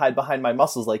don't need to hide behind my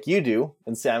muscles like you do."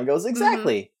 And Sam goes,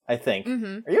 "Exactly, I think.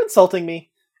 Mm-hmm. Are you insulting me?"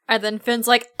 And then Finn's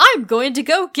like, I'm going to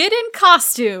go get in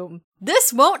costume.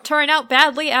 This won't turn out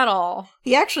badly at all.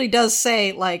 He actually does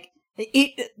say, like,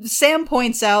 Sam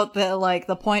points out that, like,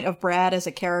 the point of Brad as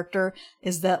a character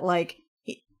is that, like,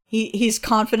 he's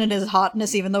confident in his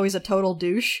hotness even though he's a total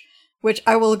douche, which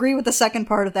I will agree with the second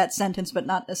part of that sentence, but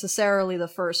not necessarily the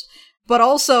first. But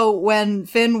also, when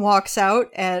Finn walks out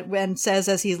and says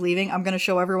as he's leaving, I'm going to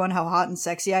show everyone how hot and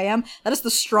sexy I am, that is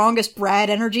the strongest Brad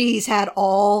energy he's had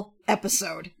all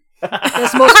episode.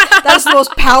 That's the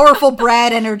most powerful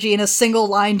Brad energy in a single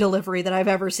line delivery that I've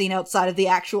ever seen outside of the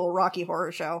actual Rocky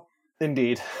Horror Show.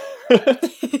 Indeed.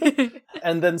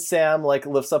 And then Sam, like,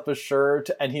 lifts up his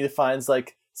shirt and he finds,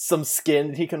 like, some skin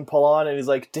that he can pull on, and he's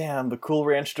like, damn, the Cool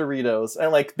Ranch Doritos. And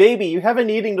I'm like, baby, you have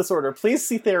an eating disorder. Please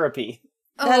see therapy.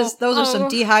 Those are some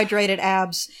dehydrated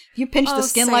abs. If you pinch the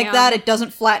skin Sam. like that, it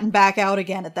doesn't flatten back out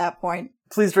again at that point.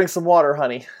 Please drink some water,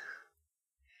 honey.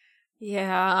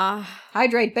 Yeah.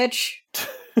 Hydrate, bitch.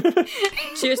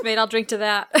 Cheers, mate. I'll drink to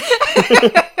that.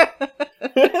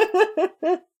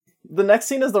 The next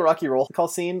scene is the Rocky roll call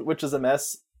scene, which is a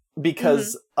mess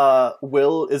because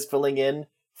Will is filling in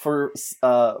for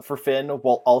Finn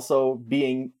while also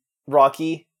being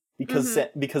Rocky because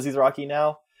he's Rocky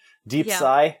now. Deep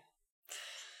sigh.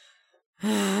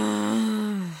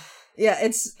 Yeah,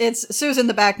 it's Sue's in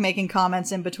the back making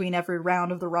comments in between every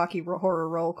round of the Rocky Horror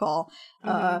roll call,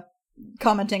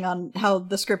 commenting on how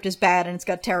the script is bad and it's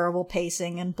got terrible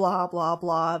pacing and blah blah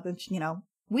blah. Which, you know,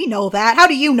 we know that. How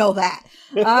do you know that?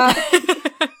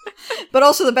 But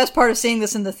also the best part of seeing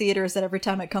this in the theater is that every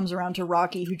time it comes around to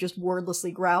Rocky, who just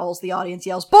wordlessly growls, the audience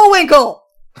yells, "Bullwinkle!"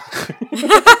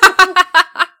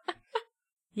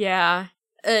 Yeah,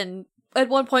 and at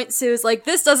one point Sue's like,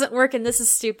 this doesn't work and this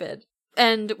is stupid.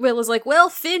 And Will is like, well,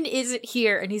 Finn isn't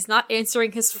here and he's not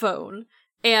answering his phone.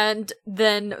 And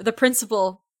then the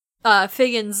principal,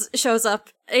 Figgins, shows up,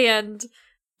 and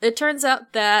it turns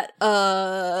out that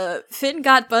Finn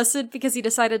got busted because he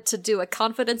decided to do a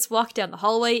confidence walk down the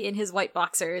hallway in his white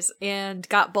boxers and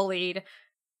got bullied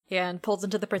and pulled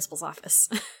into the principal's office.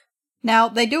 Now,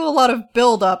 they do a lot of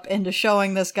build-up into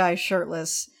showing this guy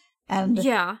shirtless, and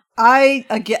yeah. I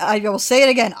will say it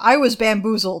again, I was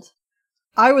bamboozled.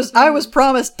 I was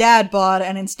promised dad bod,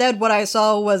 and instead what I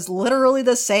saw was literally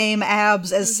the same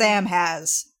abs as Sam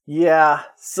has. Yeah,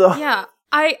 so... Yeah,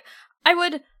 I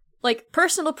would, like,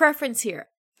 personal preference here.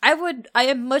 I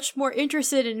am much more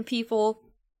interested in people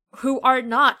who are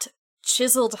not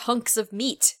chiseled hunks of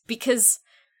meat, because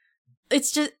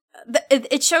it's just,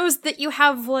 it shows that you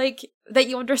have, like, that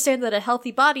you understand that a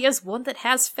healthy body is one that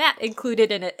has fat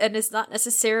included in it, and is not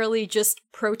necessarily just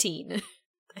protein.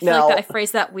 I feel like that I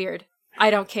phrased that weird. I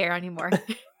don't care anymore.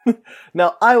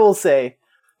 Now, I will say,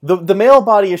 the male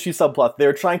body issue subplot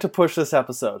they're trying to push this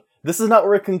episode, this is not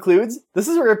where it concludes, this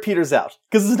is where it peters out,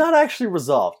 because it's not actually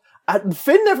resolved.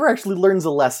 Finn never actually learns a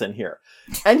lesson here.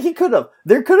 And he could have.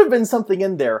 There could have been something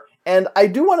in there, and I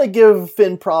do want to give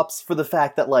Finn props for the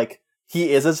fact that, like,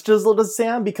 he is as chiseled as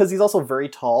Sam, because he's also very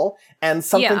tall, and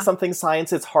something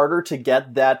science, it's harder to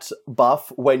get that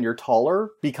buff when you're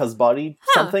taller, because body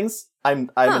somethings.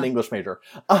 I'm an English major.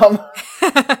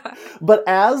 But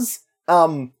as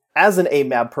as an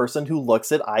AMAB person who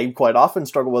looks at, I quite often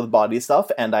struggle with body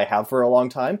stuff, and I have for a long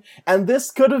time, and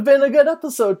this could have been a good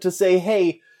episode to say,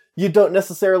 hey, you don't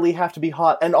necessarily have to be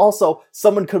hot, and also,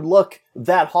 someone could look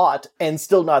that hot and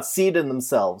still not see it in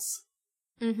themselves.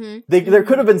 Mm-hmm. There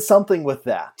could have been something with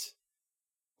that.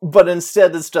 But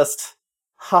instead it's just,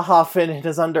 haha, Finn in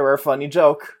his underwear, funny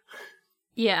joke.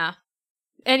 Yeah.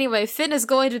 Anyway, Finn is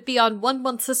going to be on 1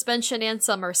 month suspension and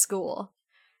summer school.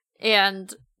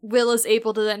 And Will is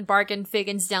able to then bargain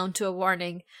Figgins down to a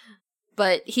warning.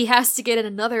 But he has to get in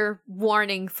another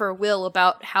warning for Will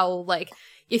about how, like,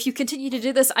 if you continue to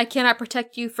do this, I cannot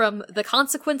protect you from the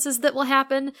consequences that will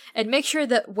happen, and make sure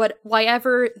that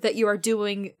whatever that you are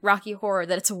doing, Rocky Horror,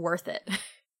 that it's worth it.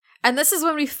 And this is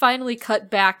when we finally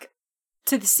cut back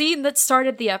to the scene that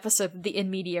started the episode, the in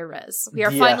media res. We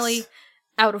are finally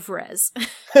out of res.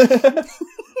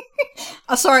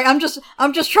 Sorry, I'm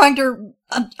just trying to.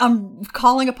 I'm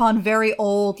calling upon very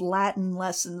old Latin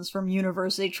lessons from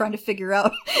university, trying to figure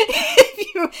out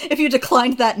if you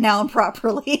declined that noun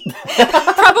properly.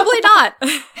 Probably not.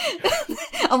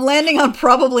 I'm landing on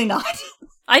probably not.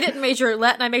 I didn't major in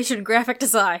Latin. I majored in graphic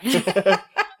design.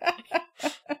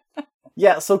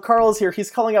 Yeah, so Carl's here.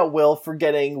 He's calling out Will for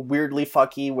getting weirdly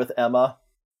fucky with Emma.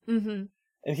 Mm-hmm.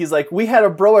 And he's like, we had a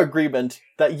bro agreement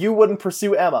that you wouldn't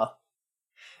pursue Emma.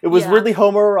 It was weirdly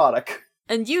homoerotic.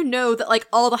 And you know that, like,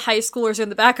 all the high schoolers in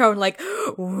the background, like,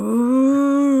 ooh.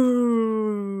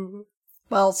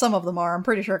 Well, some of them are. I'm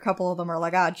pretty sure a couple of them are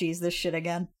like, geez, this shit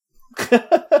again.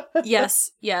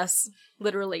 Yes.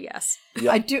 Literally, yes.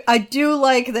 Yep. I do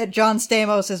like that John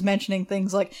Stamos is mentioning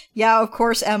things like, yeah, of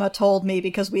course Emma told me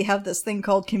because we have this thing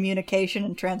called communication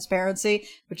and transparency,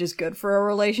 which is good for a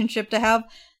relationship to have.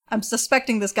 I'm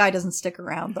suspecting this guy doesn't stick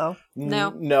around, though.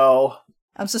 No.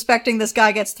 I'm suspecting this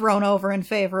guy gets thrown over in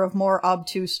favor of more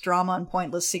obtuse drama and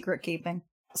pointless secret keeping.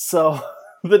 So,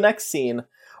 the next scene,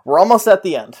 we're almost at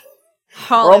the end.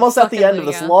 Holy we're almost at the end of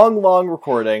Lugia. this long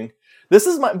recording. This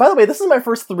is by the way, this is my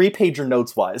first 3-pager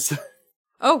notes-wise.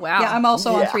 Oh, wow. Yeah, I'm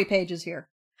also on 3 pages here.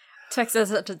 Text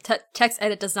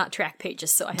edit does not track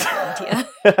pages, so I have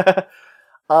no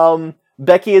idea.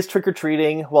 Becky is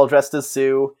trick-or-treating while dressed as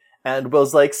Sue, and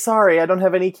Will's like, sorry, I don't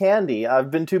have any candy. I've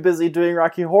been too busy doing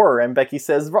Rocky Horror. And Becky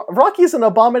says, Rocky's an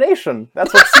abomination.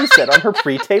 That's what Sue said on her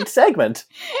pre-taped segment.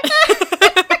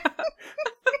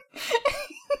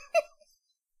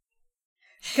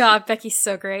 God, Becky's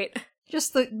so great.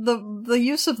 Just the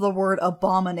use of the word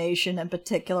abomination in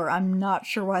particular, I'm not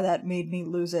sure why that made me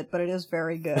lose it, but it is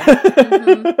very good.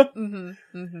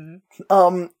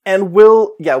 And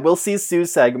Will sees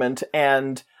Sue's segment,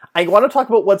 and I want to talk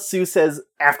about what Sue says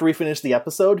after we finish the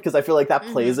episode, because I feel like that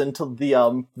plays into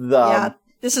the yeah,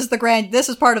 this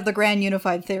is part of the grand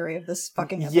unified theory of this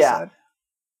fucking episode.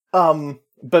 Yeah.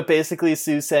 But basically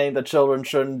Sue's saying that children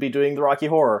shouldn't be doing the Rocky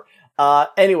Horror.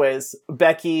 Anyways,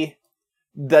 Becky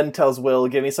then tells Will,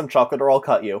 give me some chocolate or I'll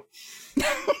cut you.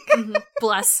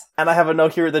 Bless. And I have a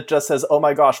note here that just says, oh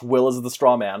my gosh, Will is the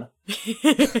straw man.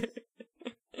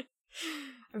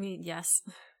 I mean, yes.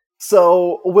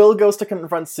 So, Will goes to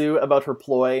confront Sue about her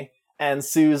ploy, and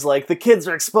Sue's like, the kids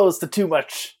are exposed to too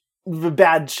much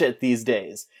bad shit these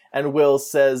days. And Will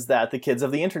says that the kids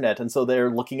have the internet, and so they're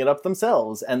looking it up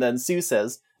themselves. And then Sue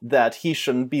says that he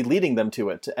shouldn't be leading them to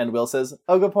it. And Will says,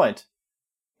 oh, good point.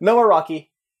 No more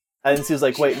Rocky. And Sue's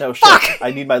like, wait, no, shit.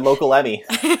 I need my local Emmy.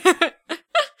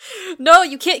 No,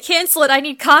 you can't cancel it. I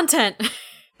need content.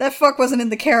 That fuck wasn't in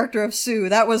the character of Sue.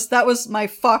 That was my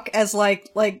fuck as like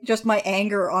just my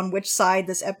anger on which side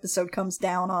this episode comes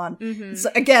down on. Mm-hmm. So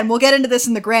again, we'll get into this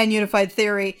in the grand unified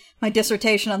theory, my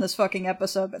dissertation on this fucking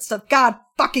episode, but stuff, god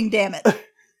fucking damn it.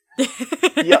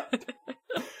 Yep.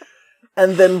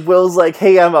 And then Will's like,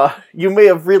 hey Emma, you may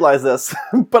have realized this,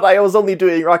 but I was only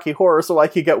doing Rocky Horror so I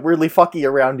could get weirdly fucky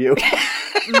around you.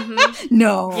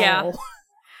 No. Yeah.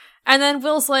 And then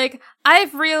Will's like,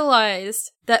 I've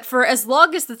realized that for as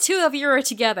long as the two of you are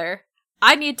together,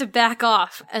 I need to back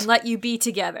off and let you be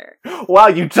together. Wow,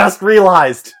 you just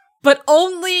realized! But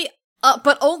only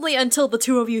until the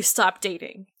two of you stop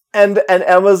dating. And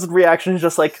Emma's reaction is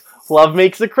just like, love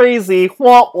makes it crazy,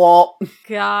 womp womp.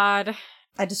 God.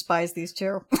 I despise these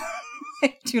two.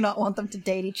 I do not want them to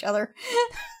date each other.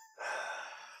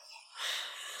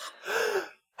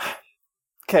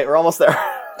 Okay, we're almost there.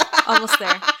 Almost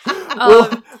there.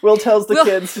 Will tells the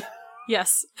kids.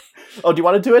 Yes. Oh, do you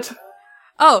want to do it?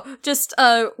 Oh, just,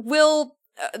 Will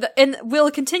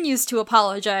continues to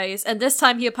apologize, and this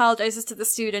time he apologizes to the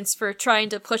students for trying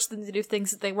to push them to do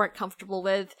things that they weren't comfortable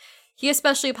with. He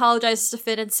especially apologizes to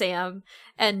Finn and Sam,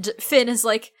 and Finn is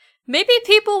like, maybe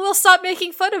people will stop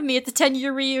making fun of me at the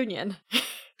 10-year reunion.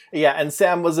 Yeah, and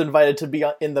Sam was invited to be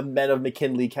in the Men of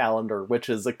McKinley calendar, which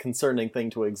is a concerning thing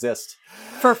to exist.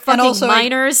 For fucking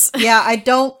minors. Yeah, I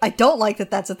don't like that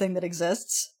that's a thing that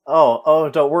exists. Oh,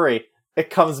 don't worry. It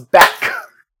comes back.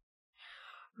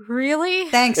 Really?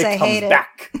 Thanks, I hate It comes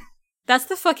back. That's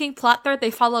the fucking plot thread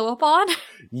they follow up on?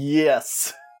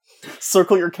 Yes.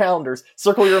 Circle your calendars.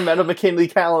 Circle your Men of McKinley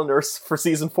calendars for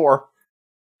season 4.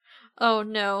 Oh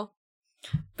no.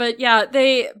 But yeah,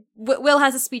 Will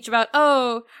has a speech about,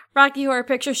 Rocky Horror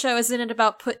Picture Show isn't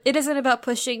about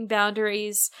pushing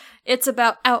boundaries. It's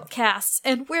about outcasts,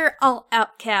 and we're all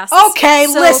outcasts. Okay,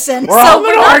 so, listen. We're all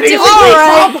minorities.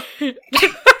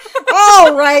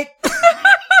 All right.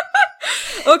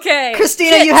 Okay.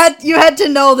 Christina, you had to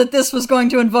know that this was going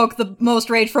to invoke the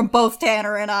most rage from both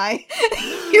Tanner and I.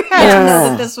 You had to know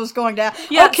that this was going to.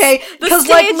 Yes, okay, the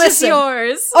stage is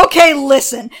yours. Okay,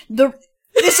 listen.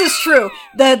 This is true.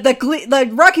 The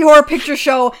Rocky Horror Picture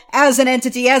Show as an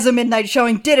entity, as a midnight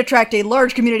showing, did attract a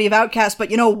large community of outcasts, but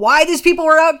you know why these people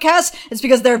were outcasts? It's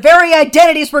because their very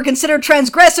identities were considered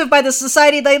transgressive by the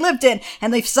society they lived in,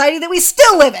 and the society that we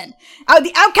still live in.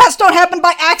 The outcasts don't happen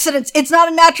by accidents. It's not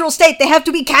a natural state. They have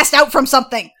to be cast out from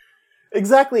something.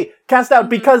 Exactly. Cast out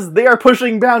because they are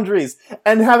pushing boundaries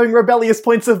and having rebellious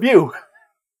points of view.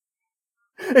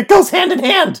 It goes hand in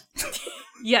hand.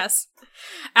 Yes.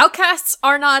 Outcasts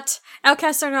are not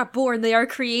born, they are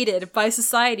created by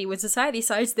society. When society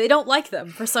decides they don't like them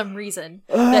for some reason.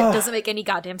 That doesn't make any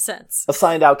goddamn sense.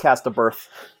 Assigned outcast of birth.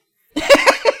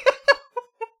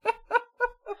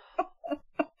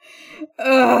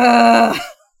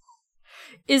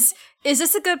 Is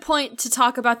this a good point to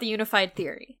talk about the unified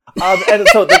theory? And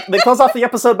so they close off the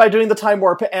episode by doing the time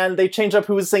warp, and they change up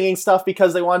who was singing stuff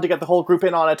because they wanted to get the whole group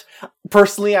in on it.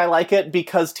 Personally, I like it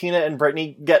because Tina and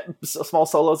Brittany get small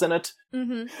solos in it.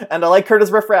 Mm-hmm. And I like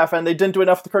Curtis Riff Raff, and they didn't do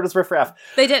enough with the Curtis Riff Raff.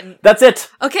 They didn't. That's it.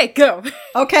 Okay, go.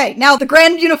 Okay, now the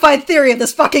grand unified theory of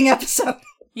this fucking episode.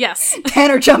 Yes.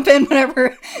 Tanner, jump in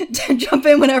whenever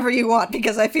you want,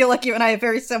 because I feel like you and I have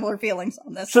very similar feelings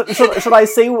on this.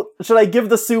 Should I give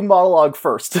the Sue monologue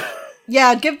first?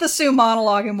 Yeah, give the Sue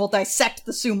monologue and we'll dissect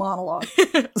the Sue monologue.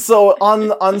 So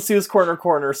on Sue's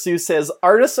Corner, Sue says,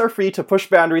 artists are free to push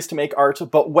boundaries to make art,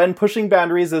 but when pushing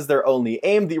boundaries is their only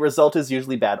aim, the result is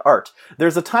usually bad art.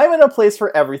 There's a time and a place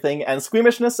for everything, and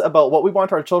squeamishness about what we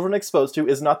want our children exposed to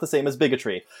is not the same as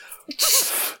bigotry.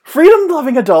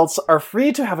 Freedom-loving adults are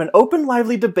free to have an open,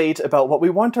 lively debate about what we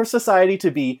want our society to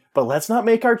be, but let's not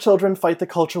make our children fight the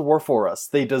culture war for us.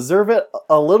 They deserve it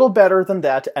a little better than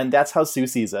that, and that's how Sue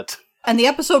sees it. And the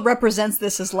episode represents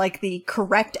this as like the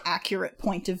correct, accurate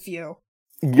point of view.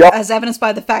 Yep. As evidenced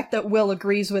by the fact that Will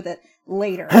agrees with it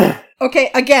later.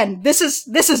 Okay, again, this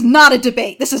is not a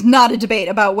debate. This is not a debate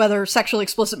about whether sexually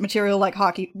explicit material like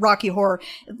Rocky Horror,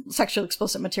 sexually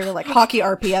explicit material like Hockey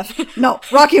RPF. No,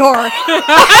 Rocky Horror.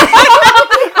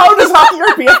 How does Hockey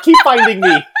RPF keep finding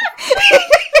me?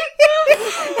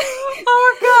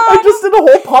 Oh god. I just did a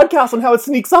whole podcast on how it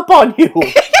sneaks up on you.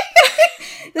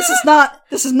 This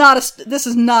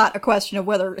is not a question of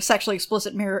whether sexually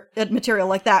explicit material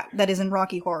like that is in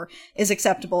Rocky Horror is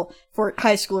acceptable for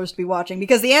high schoolers to be watching,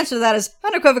 because the answer to that is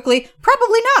unequivocally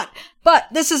probably not. But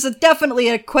this is definitely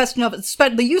a question of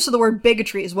the use of the word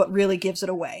bigotry is what really gives it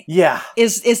away. Yeah.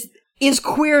 Is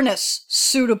queerness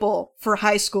suitable for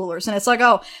high schoolers? And it's like,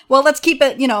 oh, well, let's keep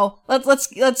it,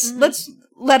 let's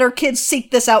let our kids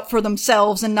seek this out for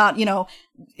themselves and not,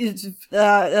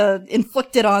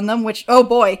 inflict it on them, which, oh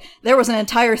boy, there was an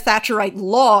entire Thatcherite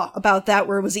law about that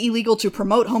where it was illegal to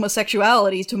promote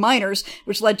homosexuality to minors,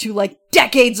 which led to, like,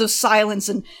 decades of silence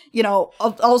and,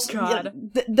 also,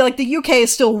 the UK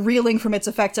is still reeling from its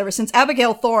effects ever since.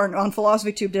 Abigail Thorne on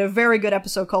Philosophy Tube did a very good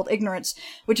episode called Ignorance,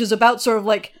 which is about sort of,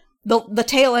 like, the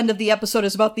tail end of the episode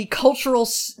is about the cultural,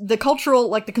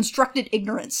 like the constructed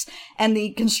ignorance and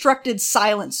the constructed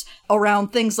silence around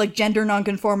things like gender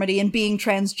nonconformity and being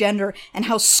transgender, and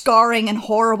how scarring and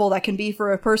horrible that can be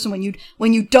for a person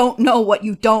when you don't know what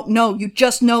you don't know. You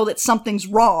just know that something's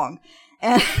wrong.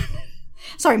 And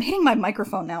sorry, I'm hitting my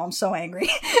microphone now. I'm so angry.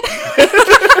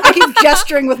 I keep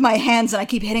gesturing with my hands and I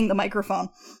keep hitting the microphone.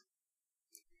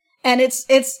 And it's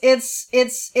the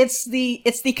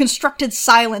constructed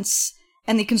silence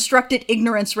and the constructed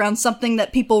ignorance around something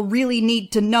that people really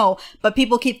need to know, but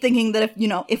people keep thinking that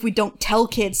if we don't tell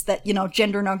kids that,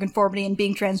 gender nonconformity and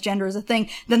being transgender is a thing,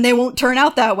 then they won't turn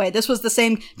out that way. This was the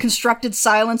same constructed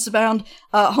silence around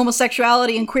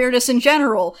homosexuality and queerness in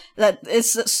general that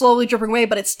is slowly dripping away,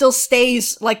 but it still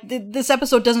stays, like, this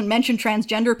episode doesn't mention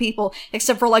transgender people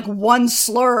except for, like, one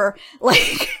slur,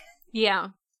 like... Yeah.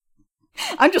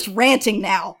 I'm just ranting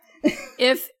now.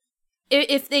 If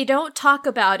if they don't talk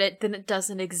about it, then it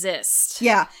doesn't exist.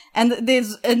 Yeah, and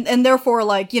and therefore,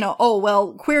 like, oh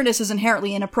well, queerness is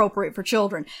inherently inappropriate for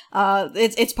children.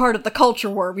 It's part of the culture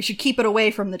war. We should keep it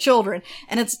away from the children.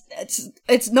 And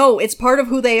it's part of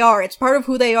who they are. It's part of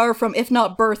who they are from, if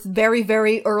not birth, very,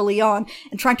 very early on.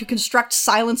 And trying to construct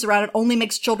silence around it only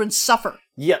makes children suffer.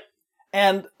 Yep.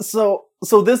 And so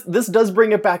this does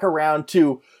bring it back around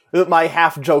to my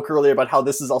half joke earlier about how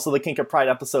this is also the Kink at Pride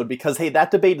episode, because, hey,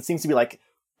 that debate, it seems to be, like,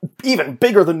 even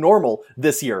bigger than normal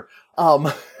this year.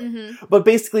 But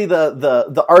basically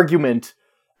the argument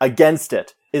against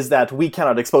it is that we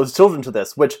cannot expose children to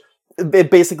this, which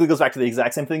it basically goes back to the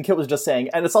exact same thing Kit was just saying.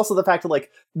 And it's also the fact that, like,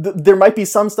 there might be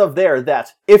some stuff there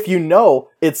that if you know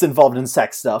it's involved in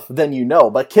sex stuff, then you know,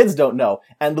 but kids don't know.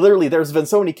 And literally, there's been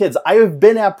so many kids. I have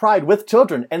been at Pride with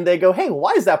children, and they go, hey,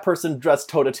 why is that person dressed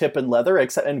toe-to-tip in leather,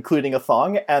 including a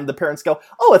thong? And the parents go,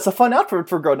 oh, it's a fun outfit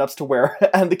for grown-ups to wear.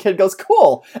 And the kid goes,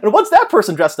 cool. And what's that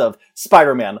person dressed of?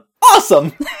 Spider-Man.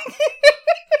 Awesome!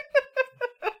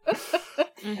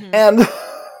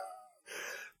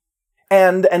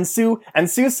 And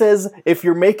Sue says, if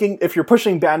you're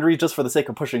pushing boundaries just for the sake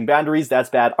of pushing boundaries, that's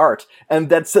bad art. And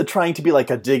that's trying to be like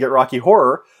a dig at Rocky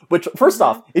Horror, which, first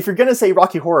off, if you're gonna say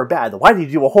Rocky Horror bad, why did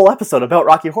you do a whole episode about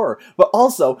Rocky Horror? But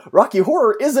also, Rocky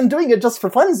Horror isn't doing it just for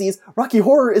funsies. Rocky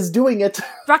Horror is doing it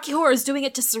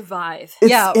to survive.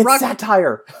 It's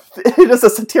satire. It is a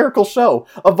satirical show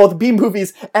of both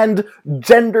B-movies and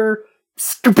gender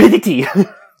stupidity.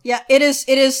 Yeah, it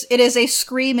is a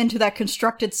scream into that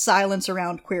constructed silence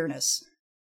around queerness.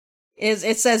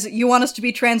 It says, you want us to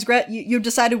be you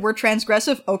decided we're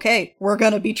transgressive? Okay, we're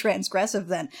gonna be transgressive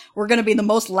then. We're gonna be the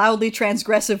most loudly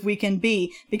transgressive we can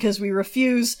be, because we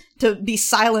refuse to be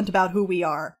silent about who we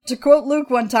are. To quote Luke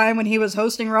one time when he was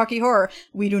hosting Rocky Horror,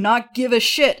 we do not give a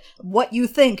shit what you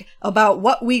think about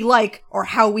what we like or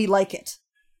how we like it.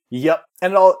 Yep,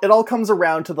 and it all comes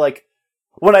around to, like,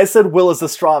 when I said Will is a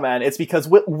straw man, it's because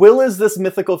Will is this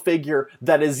mythical figure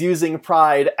that is using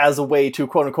Pride as a way to,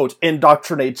 quote-unquote,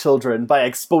 indoctrinate children by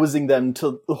exposing them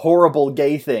to horrible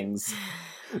gay things.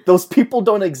 Those people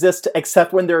don't exist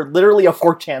except when they're literally a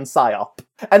 4chan psyop.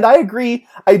 And I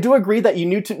do agree that you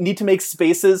need to make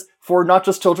spaces for not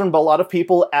just children, but a lot of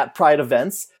people at Pride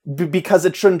events, because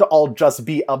it shouldn't all just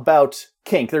be about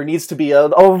kink. There needs to be a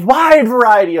wide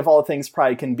variety of all things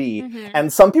Pride can be.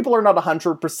 And some people are not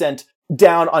 100%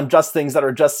 down on just things that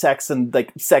are just sex and,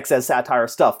 like, sex as satire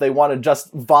stuff. They want to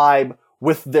just vibe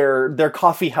with their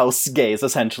coffee house gays,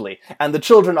 essentially. And the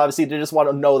children, obviously, they just want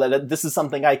to know that this is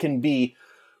something I can be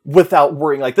without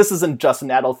worrying. Like, this isn't just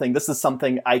an adult thing. This is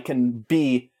something I can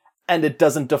be, and it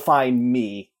doesn't define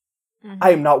me.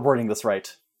 I am not wording this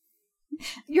right.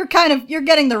 You're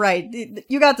getting the right.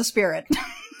 You got the spirit.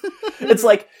 It's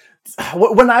like,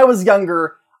 when I was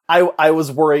younger, I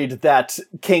was worried that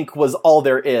kink was all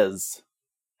there is.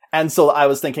 And so I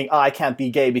was thinking, I can't be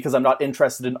gay because I'm not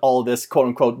interested in all this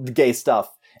quote-unquote gay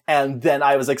stuff. And then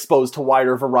I was exposed to a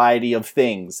wider variety of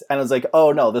things. And I was like,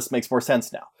 oh no, this makes more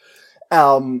sense now.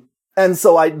 And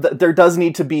so there does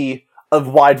need to be a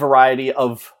wide variety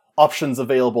of options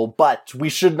available, but we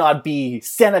should not be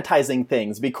sanitizing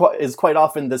things, because quite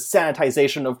often the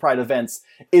sanitization of Pride events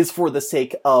is for the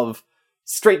sake of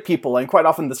straight people, and quite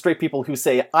often the straight people who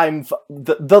say, I'm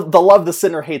the love the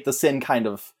sin or hate the sin kind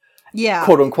of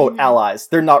quote-unquote allies.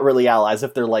 They're not really allies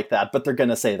if they're like that, but they're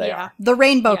gonna say they are. The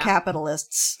rainbow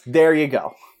capitalists. There you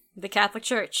go. The Catholic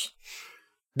Church.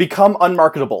 Become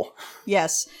unmarketable.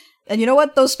 Yes. And you know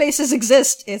what? Those spaces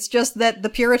exist. It's just that the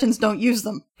Puritans don't use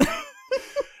them.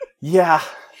 Yeah.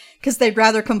 Because they'd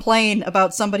rather complain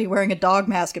about somebody wearing a dog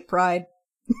mask at Pride.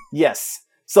 Yes.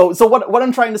 So what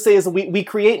I'm trying to say is we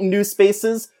create new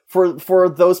spaces for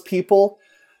those people,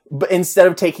 but instead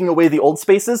of taking away the old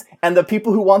spaces, and the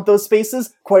people who want those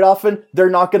spaces, quite often, they're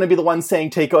not going to be the ones saying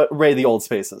take away the old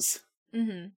spaces.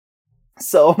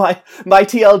 So my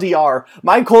TLDR,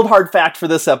 my cold hard fact for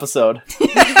this episode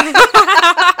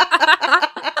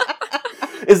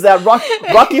is that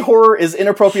Rocky Horror is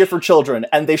inappropriate for children,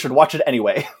 and they should watch it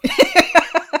anyway.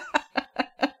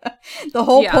 The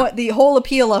whole point, the whole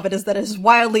appeal of it is that it is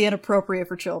wildly inappropriate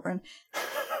for children.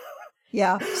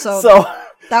 Yeah, so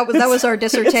that was our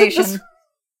dissertation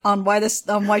on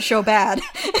why show bad,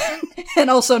 and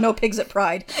also no pigs at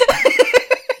Pride.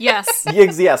 Yes.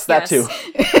 Yes, that too.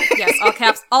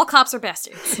 Yes, all cops are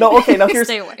bastards. No, okay, now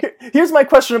Stay away. Here's my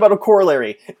question about a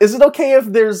corollary. Is it okay if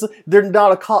they're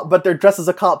not a cop, but they're dressed as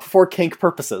a cop for kink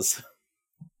purposes?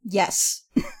 Yes.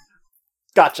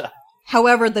 Gotcha.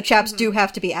 However, the chaps do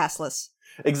have to be assless.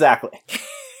 Exactly.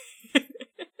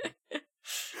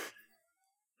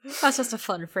 That's just a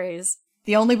fun phrase.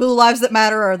 The only blue lives that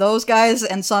matter are those guys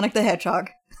and Sonic the Hedgehog.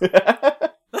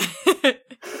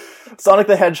 Sonic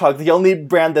the Hedgehog, the only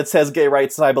brand that says gay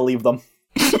rights, and I believe them.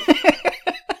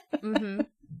 Mm-hmm.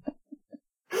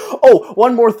 Oh,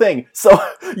 one more thing. So,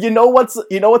 you know what's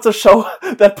a show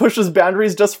that pushes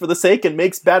boundaries just for the sake and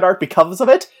makes bad art because of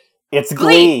it? It's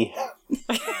Glee.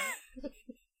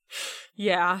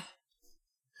 Yeah.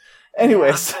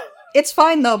 Anyways. It's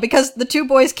fine, though, because the two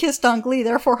boys kissed on Glee,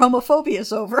 therefore homophobia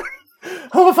is over.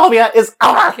 Homophobia is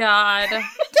over! God.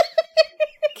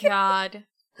 God.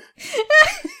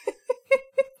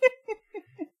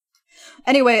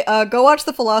 Anyway, go watch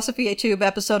the Philosophy Tube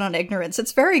episode on ignorance.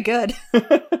 It's very good.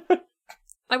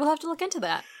 I will have to look into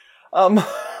that. And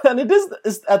it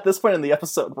is at this point in the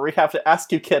episode where we have to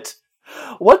ask you, Kit,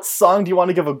 what song do you want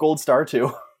to give a gold star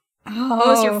to? What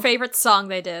was your favorite song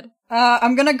they did?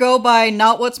 I'm gonna go by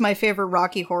not what's my favorite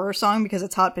Rocky Horror song because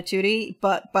it's Hot Patootie,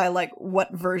 but by like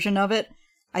what version of it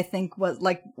I think was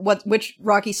like which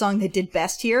Rocky song they did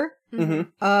best here.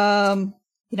 Mm-hmm.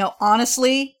 You know,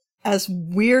 honestly, as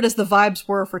weird as the vibes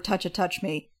were for Touch It Touch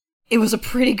Me, it was a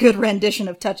pretty good rendition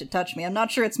of Touch It Touch Me. I'm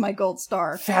not sure it's my gold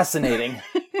star. Fascinating.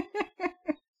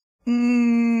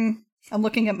 I'm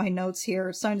looking at my notes here.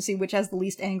 It's starting to see which has the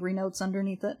least angry notes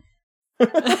underneath it.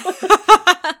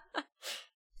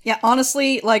 Yeah,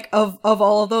 honestly, like, of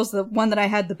all of those, the one that I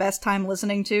had the best time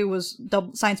listening to was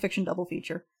Science Fiction Double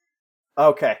Feature.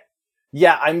 Okay.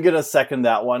 Yeah, I'm gonna second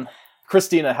that one.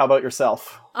 Christina, how about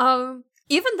yourself?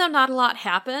 Even though not a lot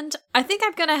happened, I think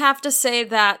I'm gonna have to say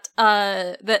that,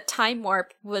 that Time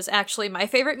Warp was actually my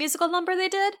favorite musical number they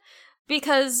did,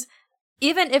 because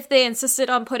even if they insisted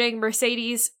on putting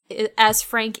Mercedes as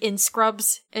Frank in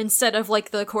scrubs instead of, like,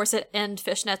 the corset and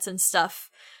fishnets and stuff,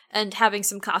 and having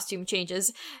some costume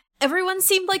changes, everyone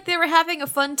seemed like they were having a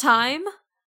fun time.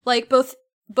 Like, both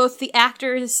the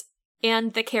actors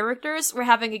and the characters were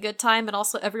having a good time, and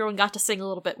also everyone got to sing a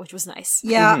little bit, which was nice.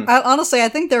 Yeah, honestly, I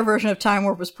think their version of Time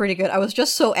Warp was pretty good. I was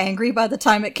just so angry by the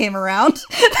time it came around.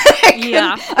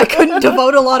 I couldn't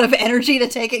devote a lot of energy to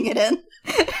taking it in.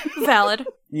 Valid.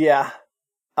 Yeah.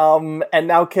 And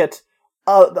now, Kit,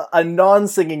 a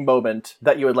non-singing moment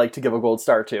that you would like to give a gold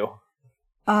star to.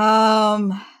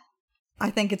 I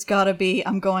think it's gotta be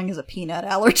I'm going as a peanut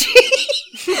allergy.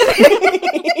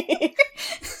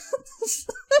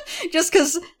 Just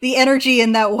because the energy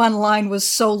in that one line was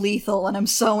so lethal and I'm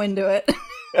so into it.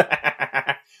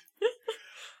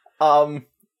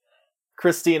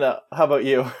 Christina, how about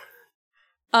you?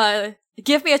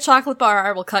 Give me a chocolate bar,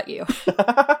 I will cut you.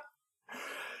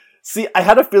 See, I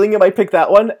had a feeling you might pick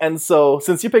that one, and so,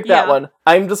 since you picked that one,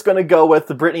 I'm just gonna go with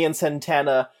Britney and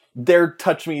Santana, their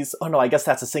Touch Me's. Oh no, I guess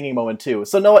that's a singing moment too.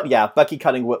 So know what? Yeah, Becky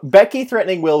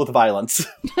threatening Will with violence.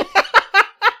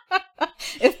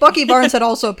 If Bucky Barnes had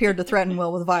also appeared to threaten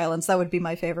Will with violence, that would be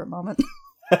my favorite moment.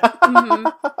 Mm-hmm.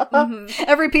 Mm-hmm.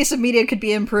 Every piece of media could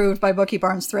be improved by Bucky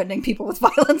Barnes threatening people with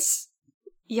violence.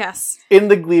 Yes. In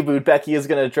the Glee boot, Becky is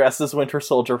gonna dress as Winter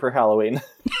Soldier for Halloween.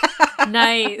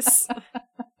 Nice.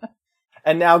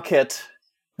 And now, Kit,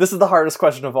 this is the hardest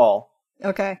question of all.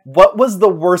 Okay. What was the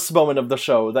worst moment of the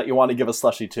show that you want to give a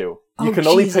slushie to? You can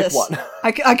only pick one.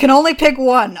 I can only pick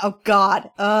one. Oh, God.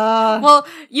 Well,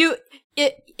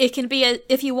 it can be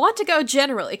if you want to go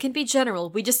general, it can be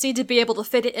general. We just need to be able to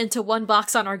fit it into one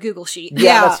box on our Google Sheet.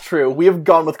 Yeah, that's true. We have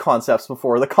gone with concepts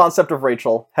before. The concept of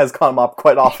Rachel has come up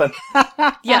quite often.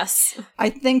 Yes. I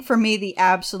think for me, the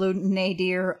absolute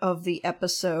nadir of the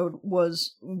episode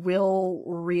was Will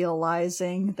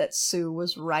realizing that Sue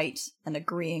was right and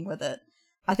agreeing with it.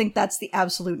 I think that's the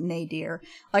absolute nadir.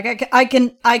 Like, I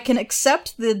can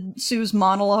accept the Sue's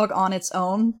monologue on its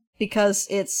own, because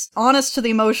it's honest to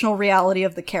the emotional reality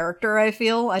of the character, I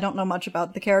feel. I don't know much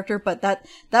about the character, but that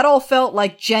all felt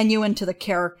like genuine to the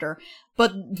character.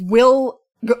 But Will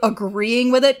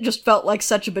agreeing with it just felt like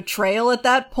such a betrayal at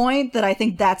that point that I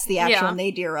think that's the actual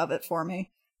nadir of it for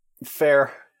me.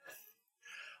 Fair.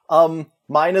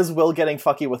 Mine is Will getting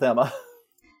fucky with Emma.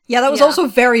 Yeah, that was also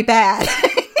very bad.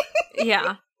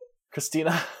 Yeah.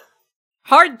 Christina?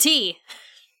 Hard T.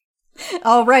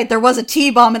 Oh, right, there was a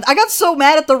T-bomb, and I got so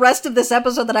mad at the rest of this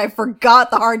episode that I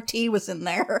forgot the hard T was in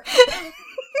there.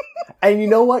 And you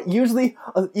know what? Usually,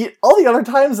 all the other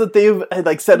times that they've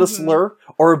like said a slur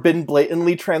or been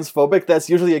blatantly transphobic, that's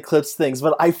usually eclipsed things.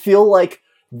 But I feel like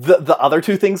the other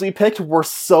two things we picked were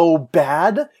so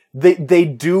bad, they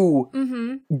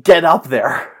do get up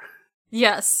there.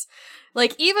 Yes.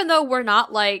 Like, even though we're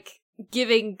not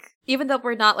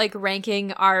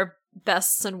ranking our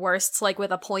bests and worsts, like,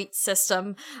 with a point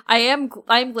system, I'm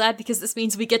glad, because this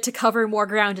means we get to cover more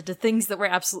ground into things that were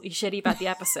absolutely shitty about the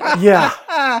episode. Yeah.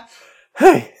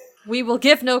 Hey. We will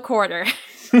give no quarter.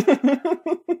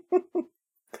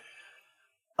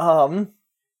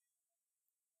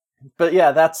 But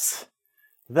yeah,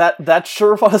 that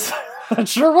sure was that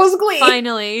sure was Glee.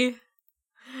 Finally.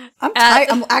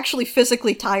 I'm actually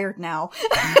physically tired now.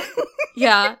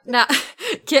 Yeah, now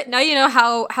Kit, now you know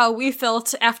how we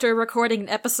felt after recording an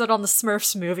episode on the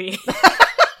Smurfs movie.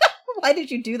 Why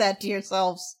did you do that to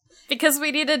yourselves? Because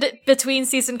we needed between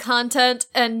season content,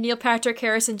 and Neil Patrick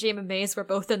Harris and Jamin Mays were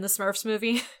both in the Smurfs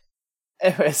movie.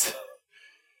 Anyways,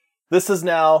 this is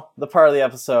now the part of the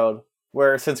episode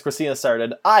where, since Christina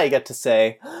started, I get to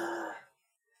say,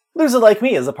 Loser Like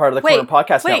Me is a part of the Corner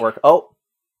Podcast Network. Oh.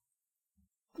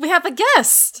 We have a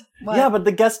guest! What? Yeah, but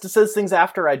the guest says things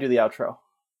after I do the outro.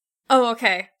 Oh,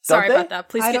 okay. Sorry Don't they? about that.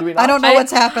 Please I get... don't know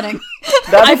what's happening.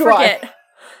 I forget.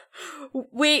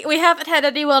 We haven't had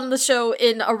anyone on the show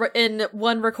in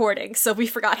one recording, so we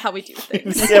forgot how we do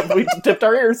things. Yeah, we tipped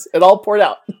our ears. It all poured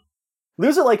out.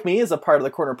 Loser Like Me is a part of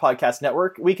the Corner Podcast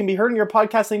Network. We can be heard on your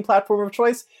podcasting platform of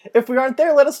choice. If we aren't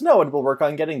there, let us know and we'll work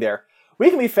on getting there. We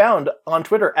can be found on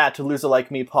Twitter at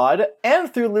LoserLikeMePod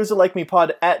and through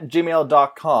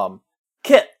loserlikemepod@gmail.com.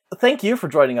 Kit, thank you for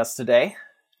joining us today.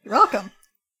 You're welcome.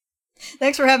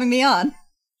 Thanks for having me on.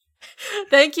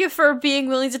 Thank you for being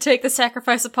willing to take the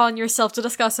sacrifice upon yourself to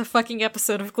discuss a fucking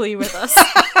episode of Glee with us.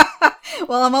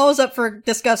 Well, I'm always up for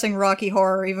discussing Rocky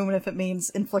Horror, even if it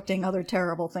means inflicting other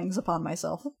terrible things upon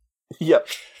myself. Yep.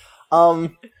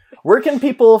 Where can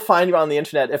people find you on the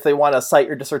internet if they want to cite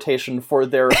your dissertation for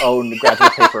their own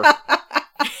graduate paper?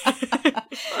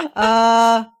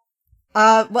 Well,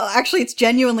 actually, it's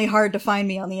genuinely hard to find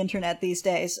me on the internet these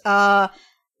days.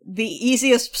 The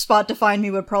easiest spot to find me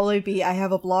would probably be, I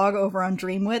have a blog over on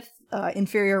Dreamwidth,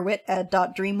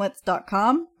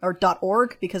 inferiorwit@dreamwidth.com, or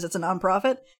 .org, because it's a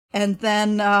nonprofit. And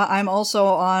then, I'm also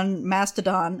on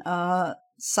Mastodon,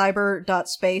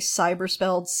 cyber.space, cyber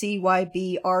spelled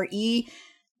CYBRE,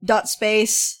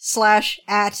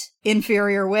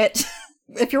 .space/@inferiorwit.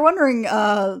 If you're wondering,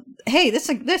 hey,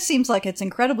 this seems like it's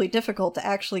incredibly difficult to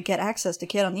actually get access to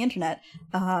Kit on the internet,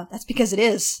 that's because it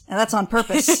is, and that's on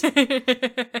purpose.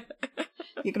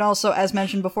 You can also, as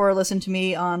mentioned before, listen to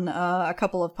me on a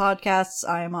couple of podcasts.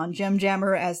 I am on Gem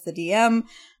Jammer as the DM.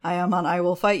 I am on I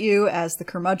Will Fight You as the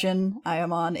Curmudgeon. I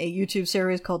am on a YouTube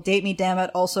series called Date Me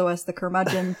Dammit, also as the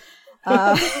Curmudgeon.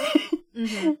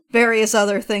 Various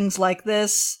other things like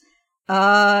this.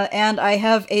 And I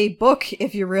have a book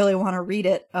if you really want to read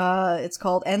it. It's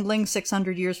called Endling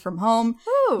 600 Years from Home.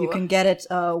 Ooh. You can get it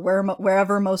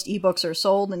wherever most ebooks are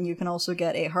sold, and you can also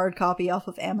get a hard copy off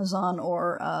of Amazon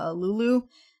or Lulu.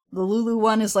 The Lulu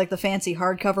one is like the fancy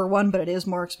hardcover one, but it is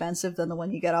more expensive than the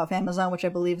one you get off Amazon, which I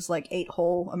believe is like $8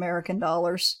 whole American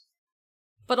dollars.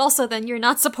 But also, then you're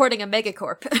not supporting a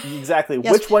megacorp. Exactly.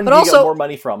 Yes, Which one but do you also- get more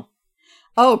money from?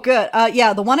 Oh, good.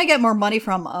 Yeah, the one I get more money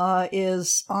from,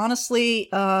 is honestly,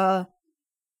 the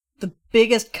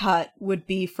biggest cut would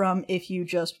be from if you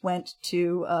just went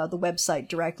to, the website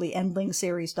directly,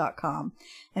 endlingseries.com,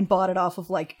 and bought it off of,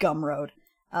 like, Gumroad,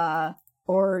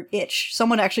 or Itch.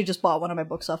 Someone actually just bought one of my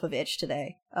books off of Itch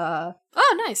today. Oh,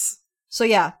 nice. So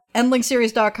yeah,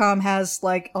 endlingseries.com has,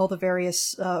 like, all the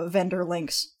various, vendor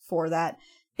links for that.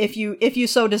 If you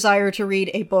so desire to read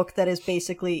a book that is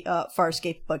basically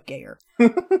Farscape but gayer.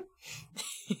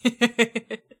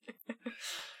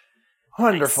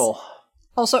 Wonderful. Nice.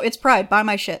 Also, it's Pride. Buy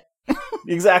my shit.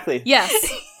 Exactly. Yes.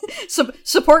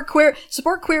 Support queer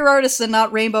artists and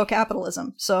not rainbow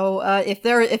capitalism. So if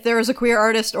there is a queer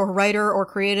artist or writer or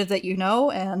creative that you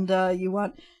know and you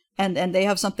want and they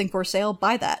have something for sale,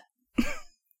 buy that.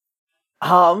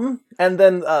 And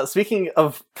then, speaking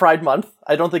of Pride Month,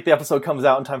 I don't think the episode comes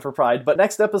out in time for Pride, but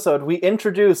next episode, we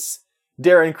introduce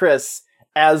Darren Criss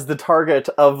as the target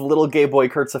of little gay boy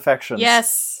Kurt's affections.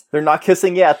 Yes. They're not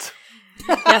kissing yet,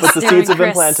 Yes, but the Darren seeds have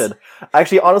been Criss. planted.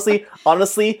 Actually,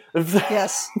 honestly,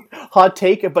 Yes. hot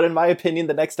take, but in my opinion,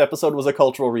 the next episode was a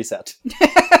cultural reset.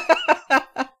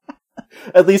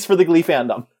 At least for the Glee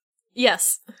fandom.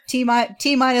 Yes. T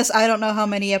minus I don't know how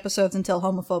many episodes until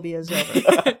homophobia is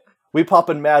over. We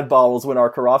poppin' mad bottles when our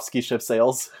Karofsky ship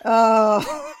sails.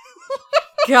 Oh.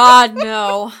 God,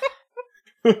 no.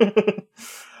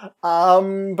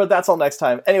 But that's all next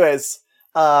time. Anyways,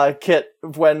 Kit,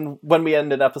 when we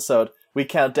end an episode, we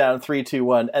count down 3, 2,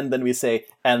 1, and then we say,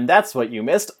 and that's what you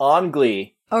missed on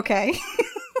Glee. Okay.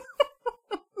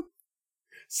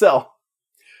 So,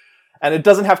 and it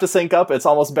doesn't have to sync up, it's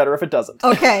almost better if it doesn't.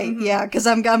 Okay, yeah, because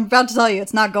I'm about to tell you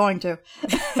it's not going to.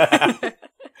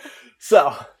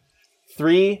 So,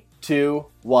 3, 2,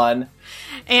 1.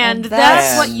 And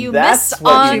that's what you missed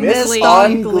on missed Glee.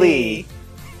 on Glee.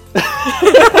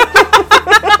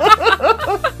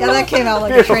 Yeah, that came out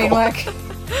like a train wreck. We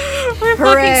fucking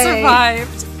Hooray.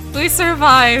 survived. We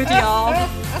survived, y'all.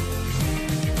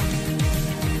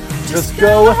 Just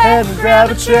go ahead and grab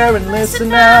a chair and listen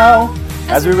now.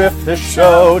 As we riff the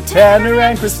show, Tanner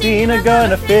and Christina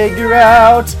gonna figure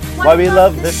out why we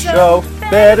love this show.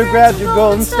 Better grab your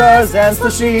golden stars and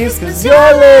slushies, cause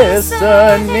you're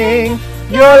listening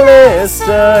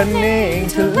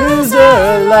to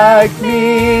Loser Like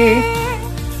Me.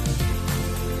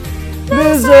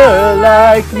 Loser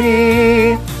Like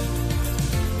Me.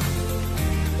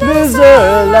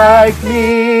 Loser Like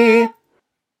Me.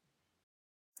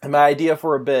 And my idea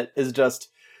for a bit is just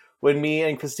when me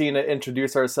and Christina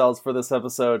introduce ourselves for this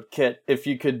episode, Kit, if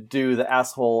you could do the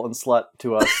asshole and slut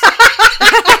to us.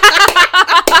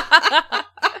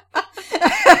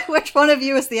 Which one of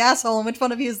you is the asshole and which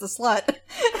one of you is the slut?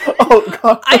 Oh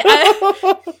god.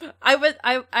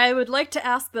 I would like to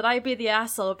ask that I be the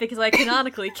asshole because I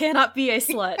canonically cannot be a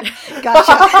slut.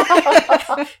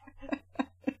 Gotcha.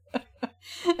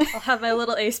 I'll have my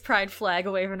little ace pride flag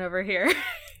waving over here.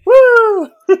 Woo!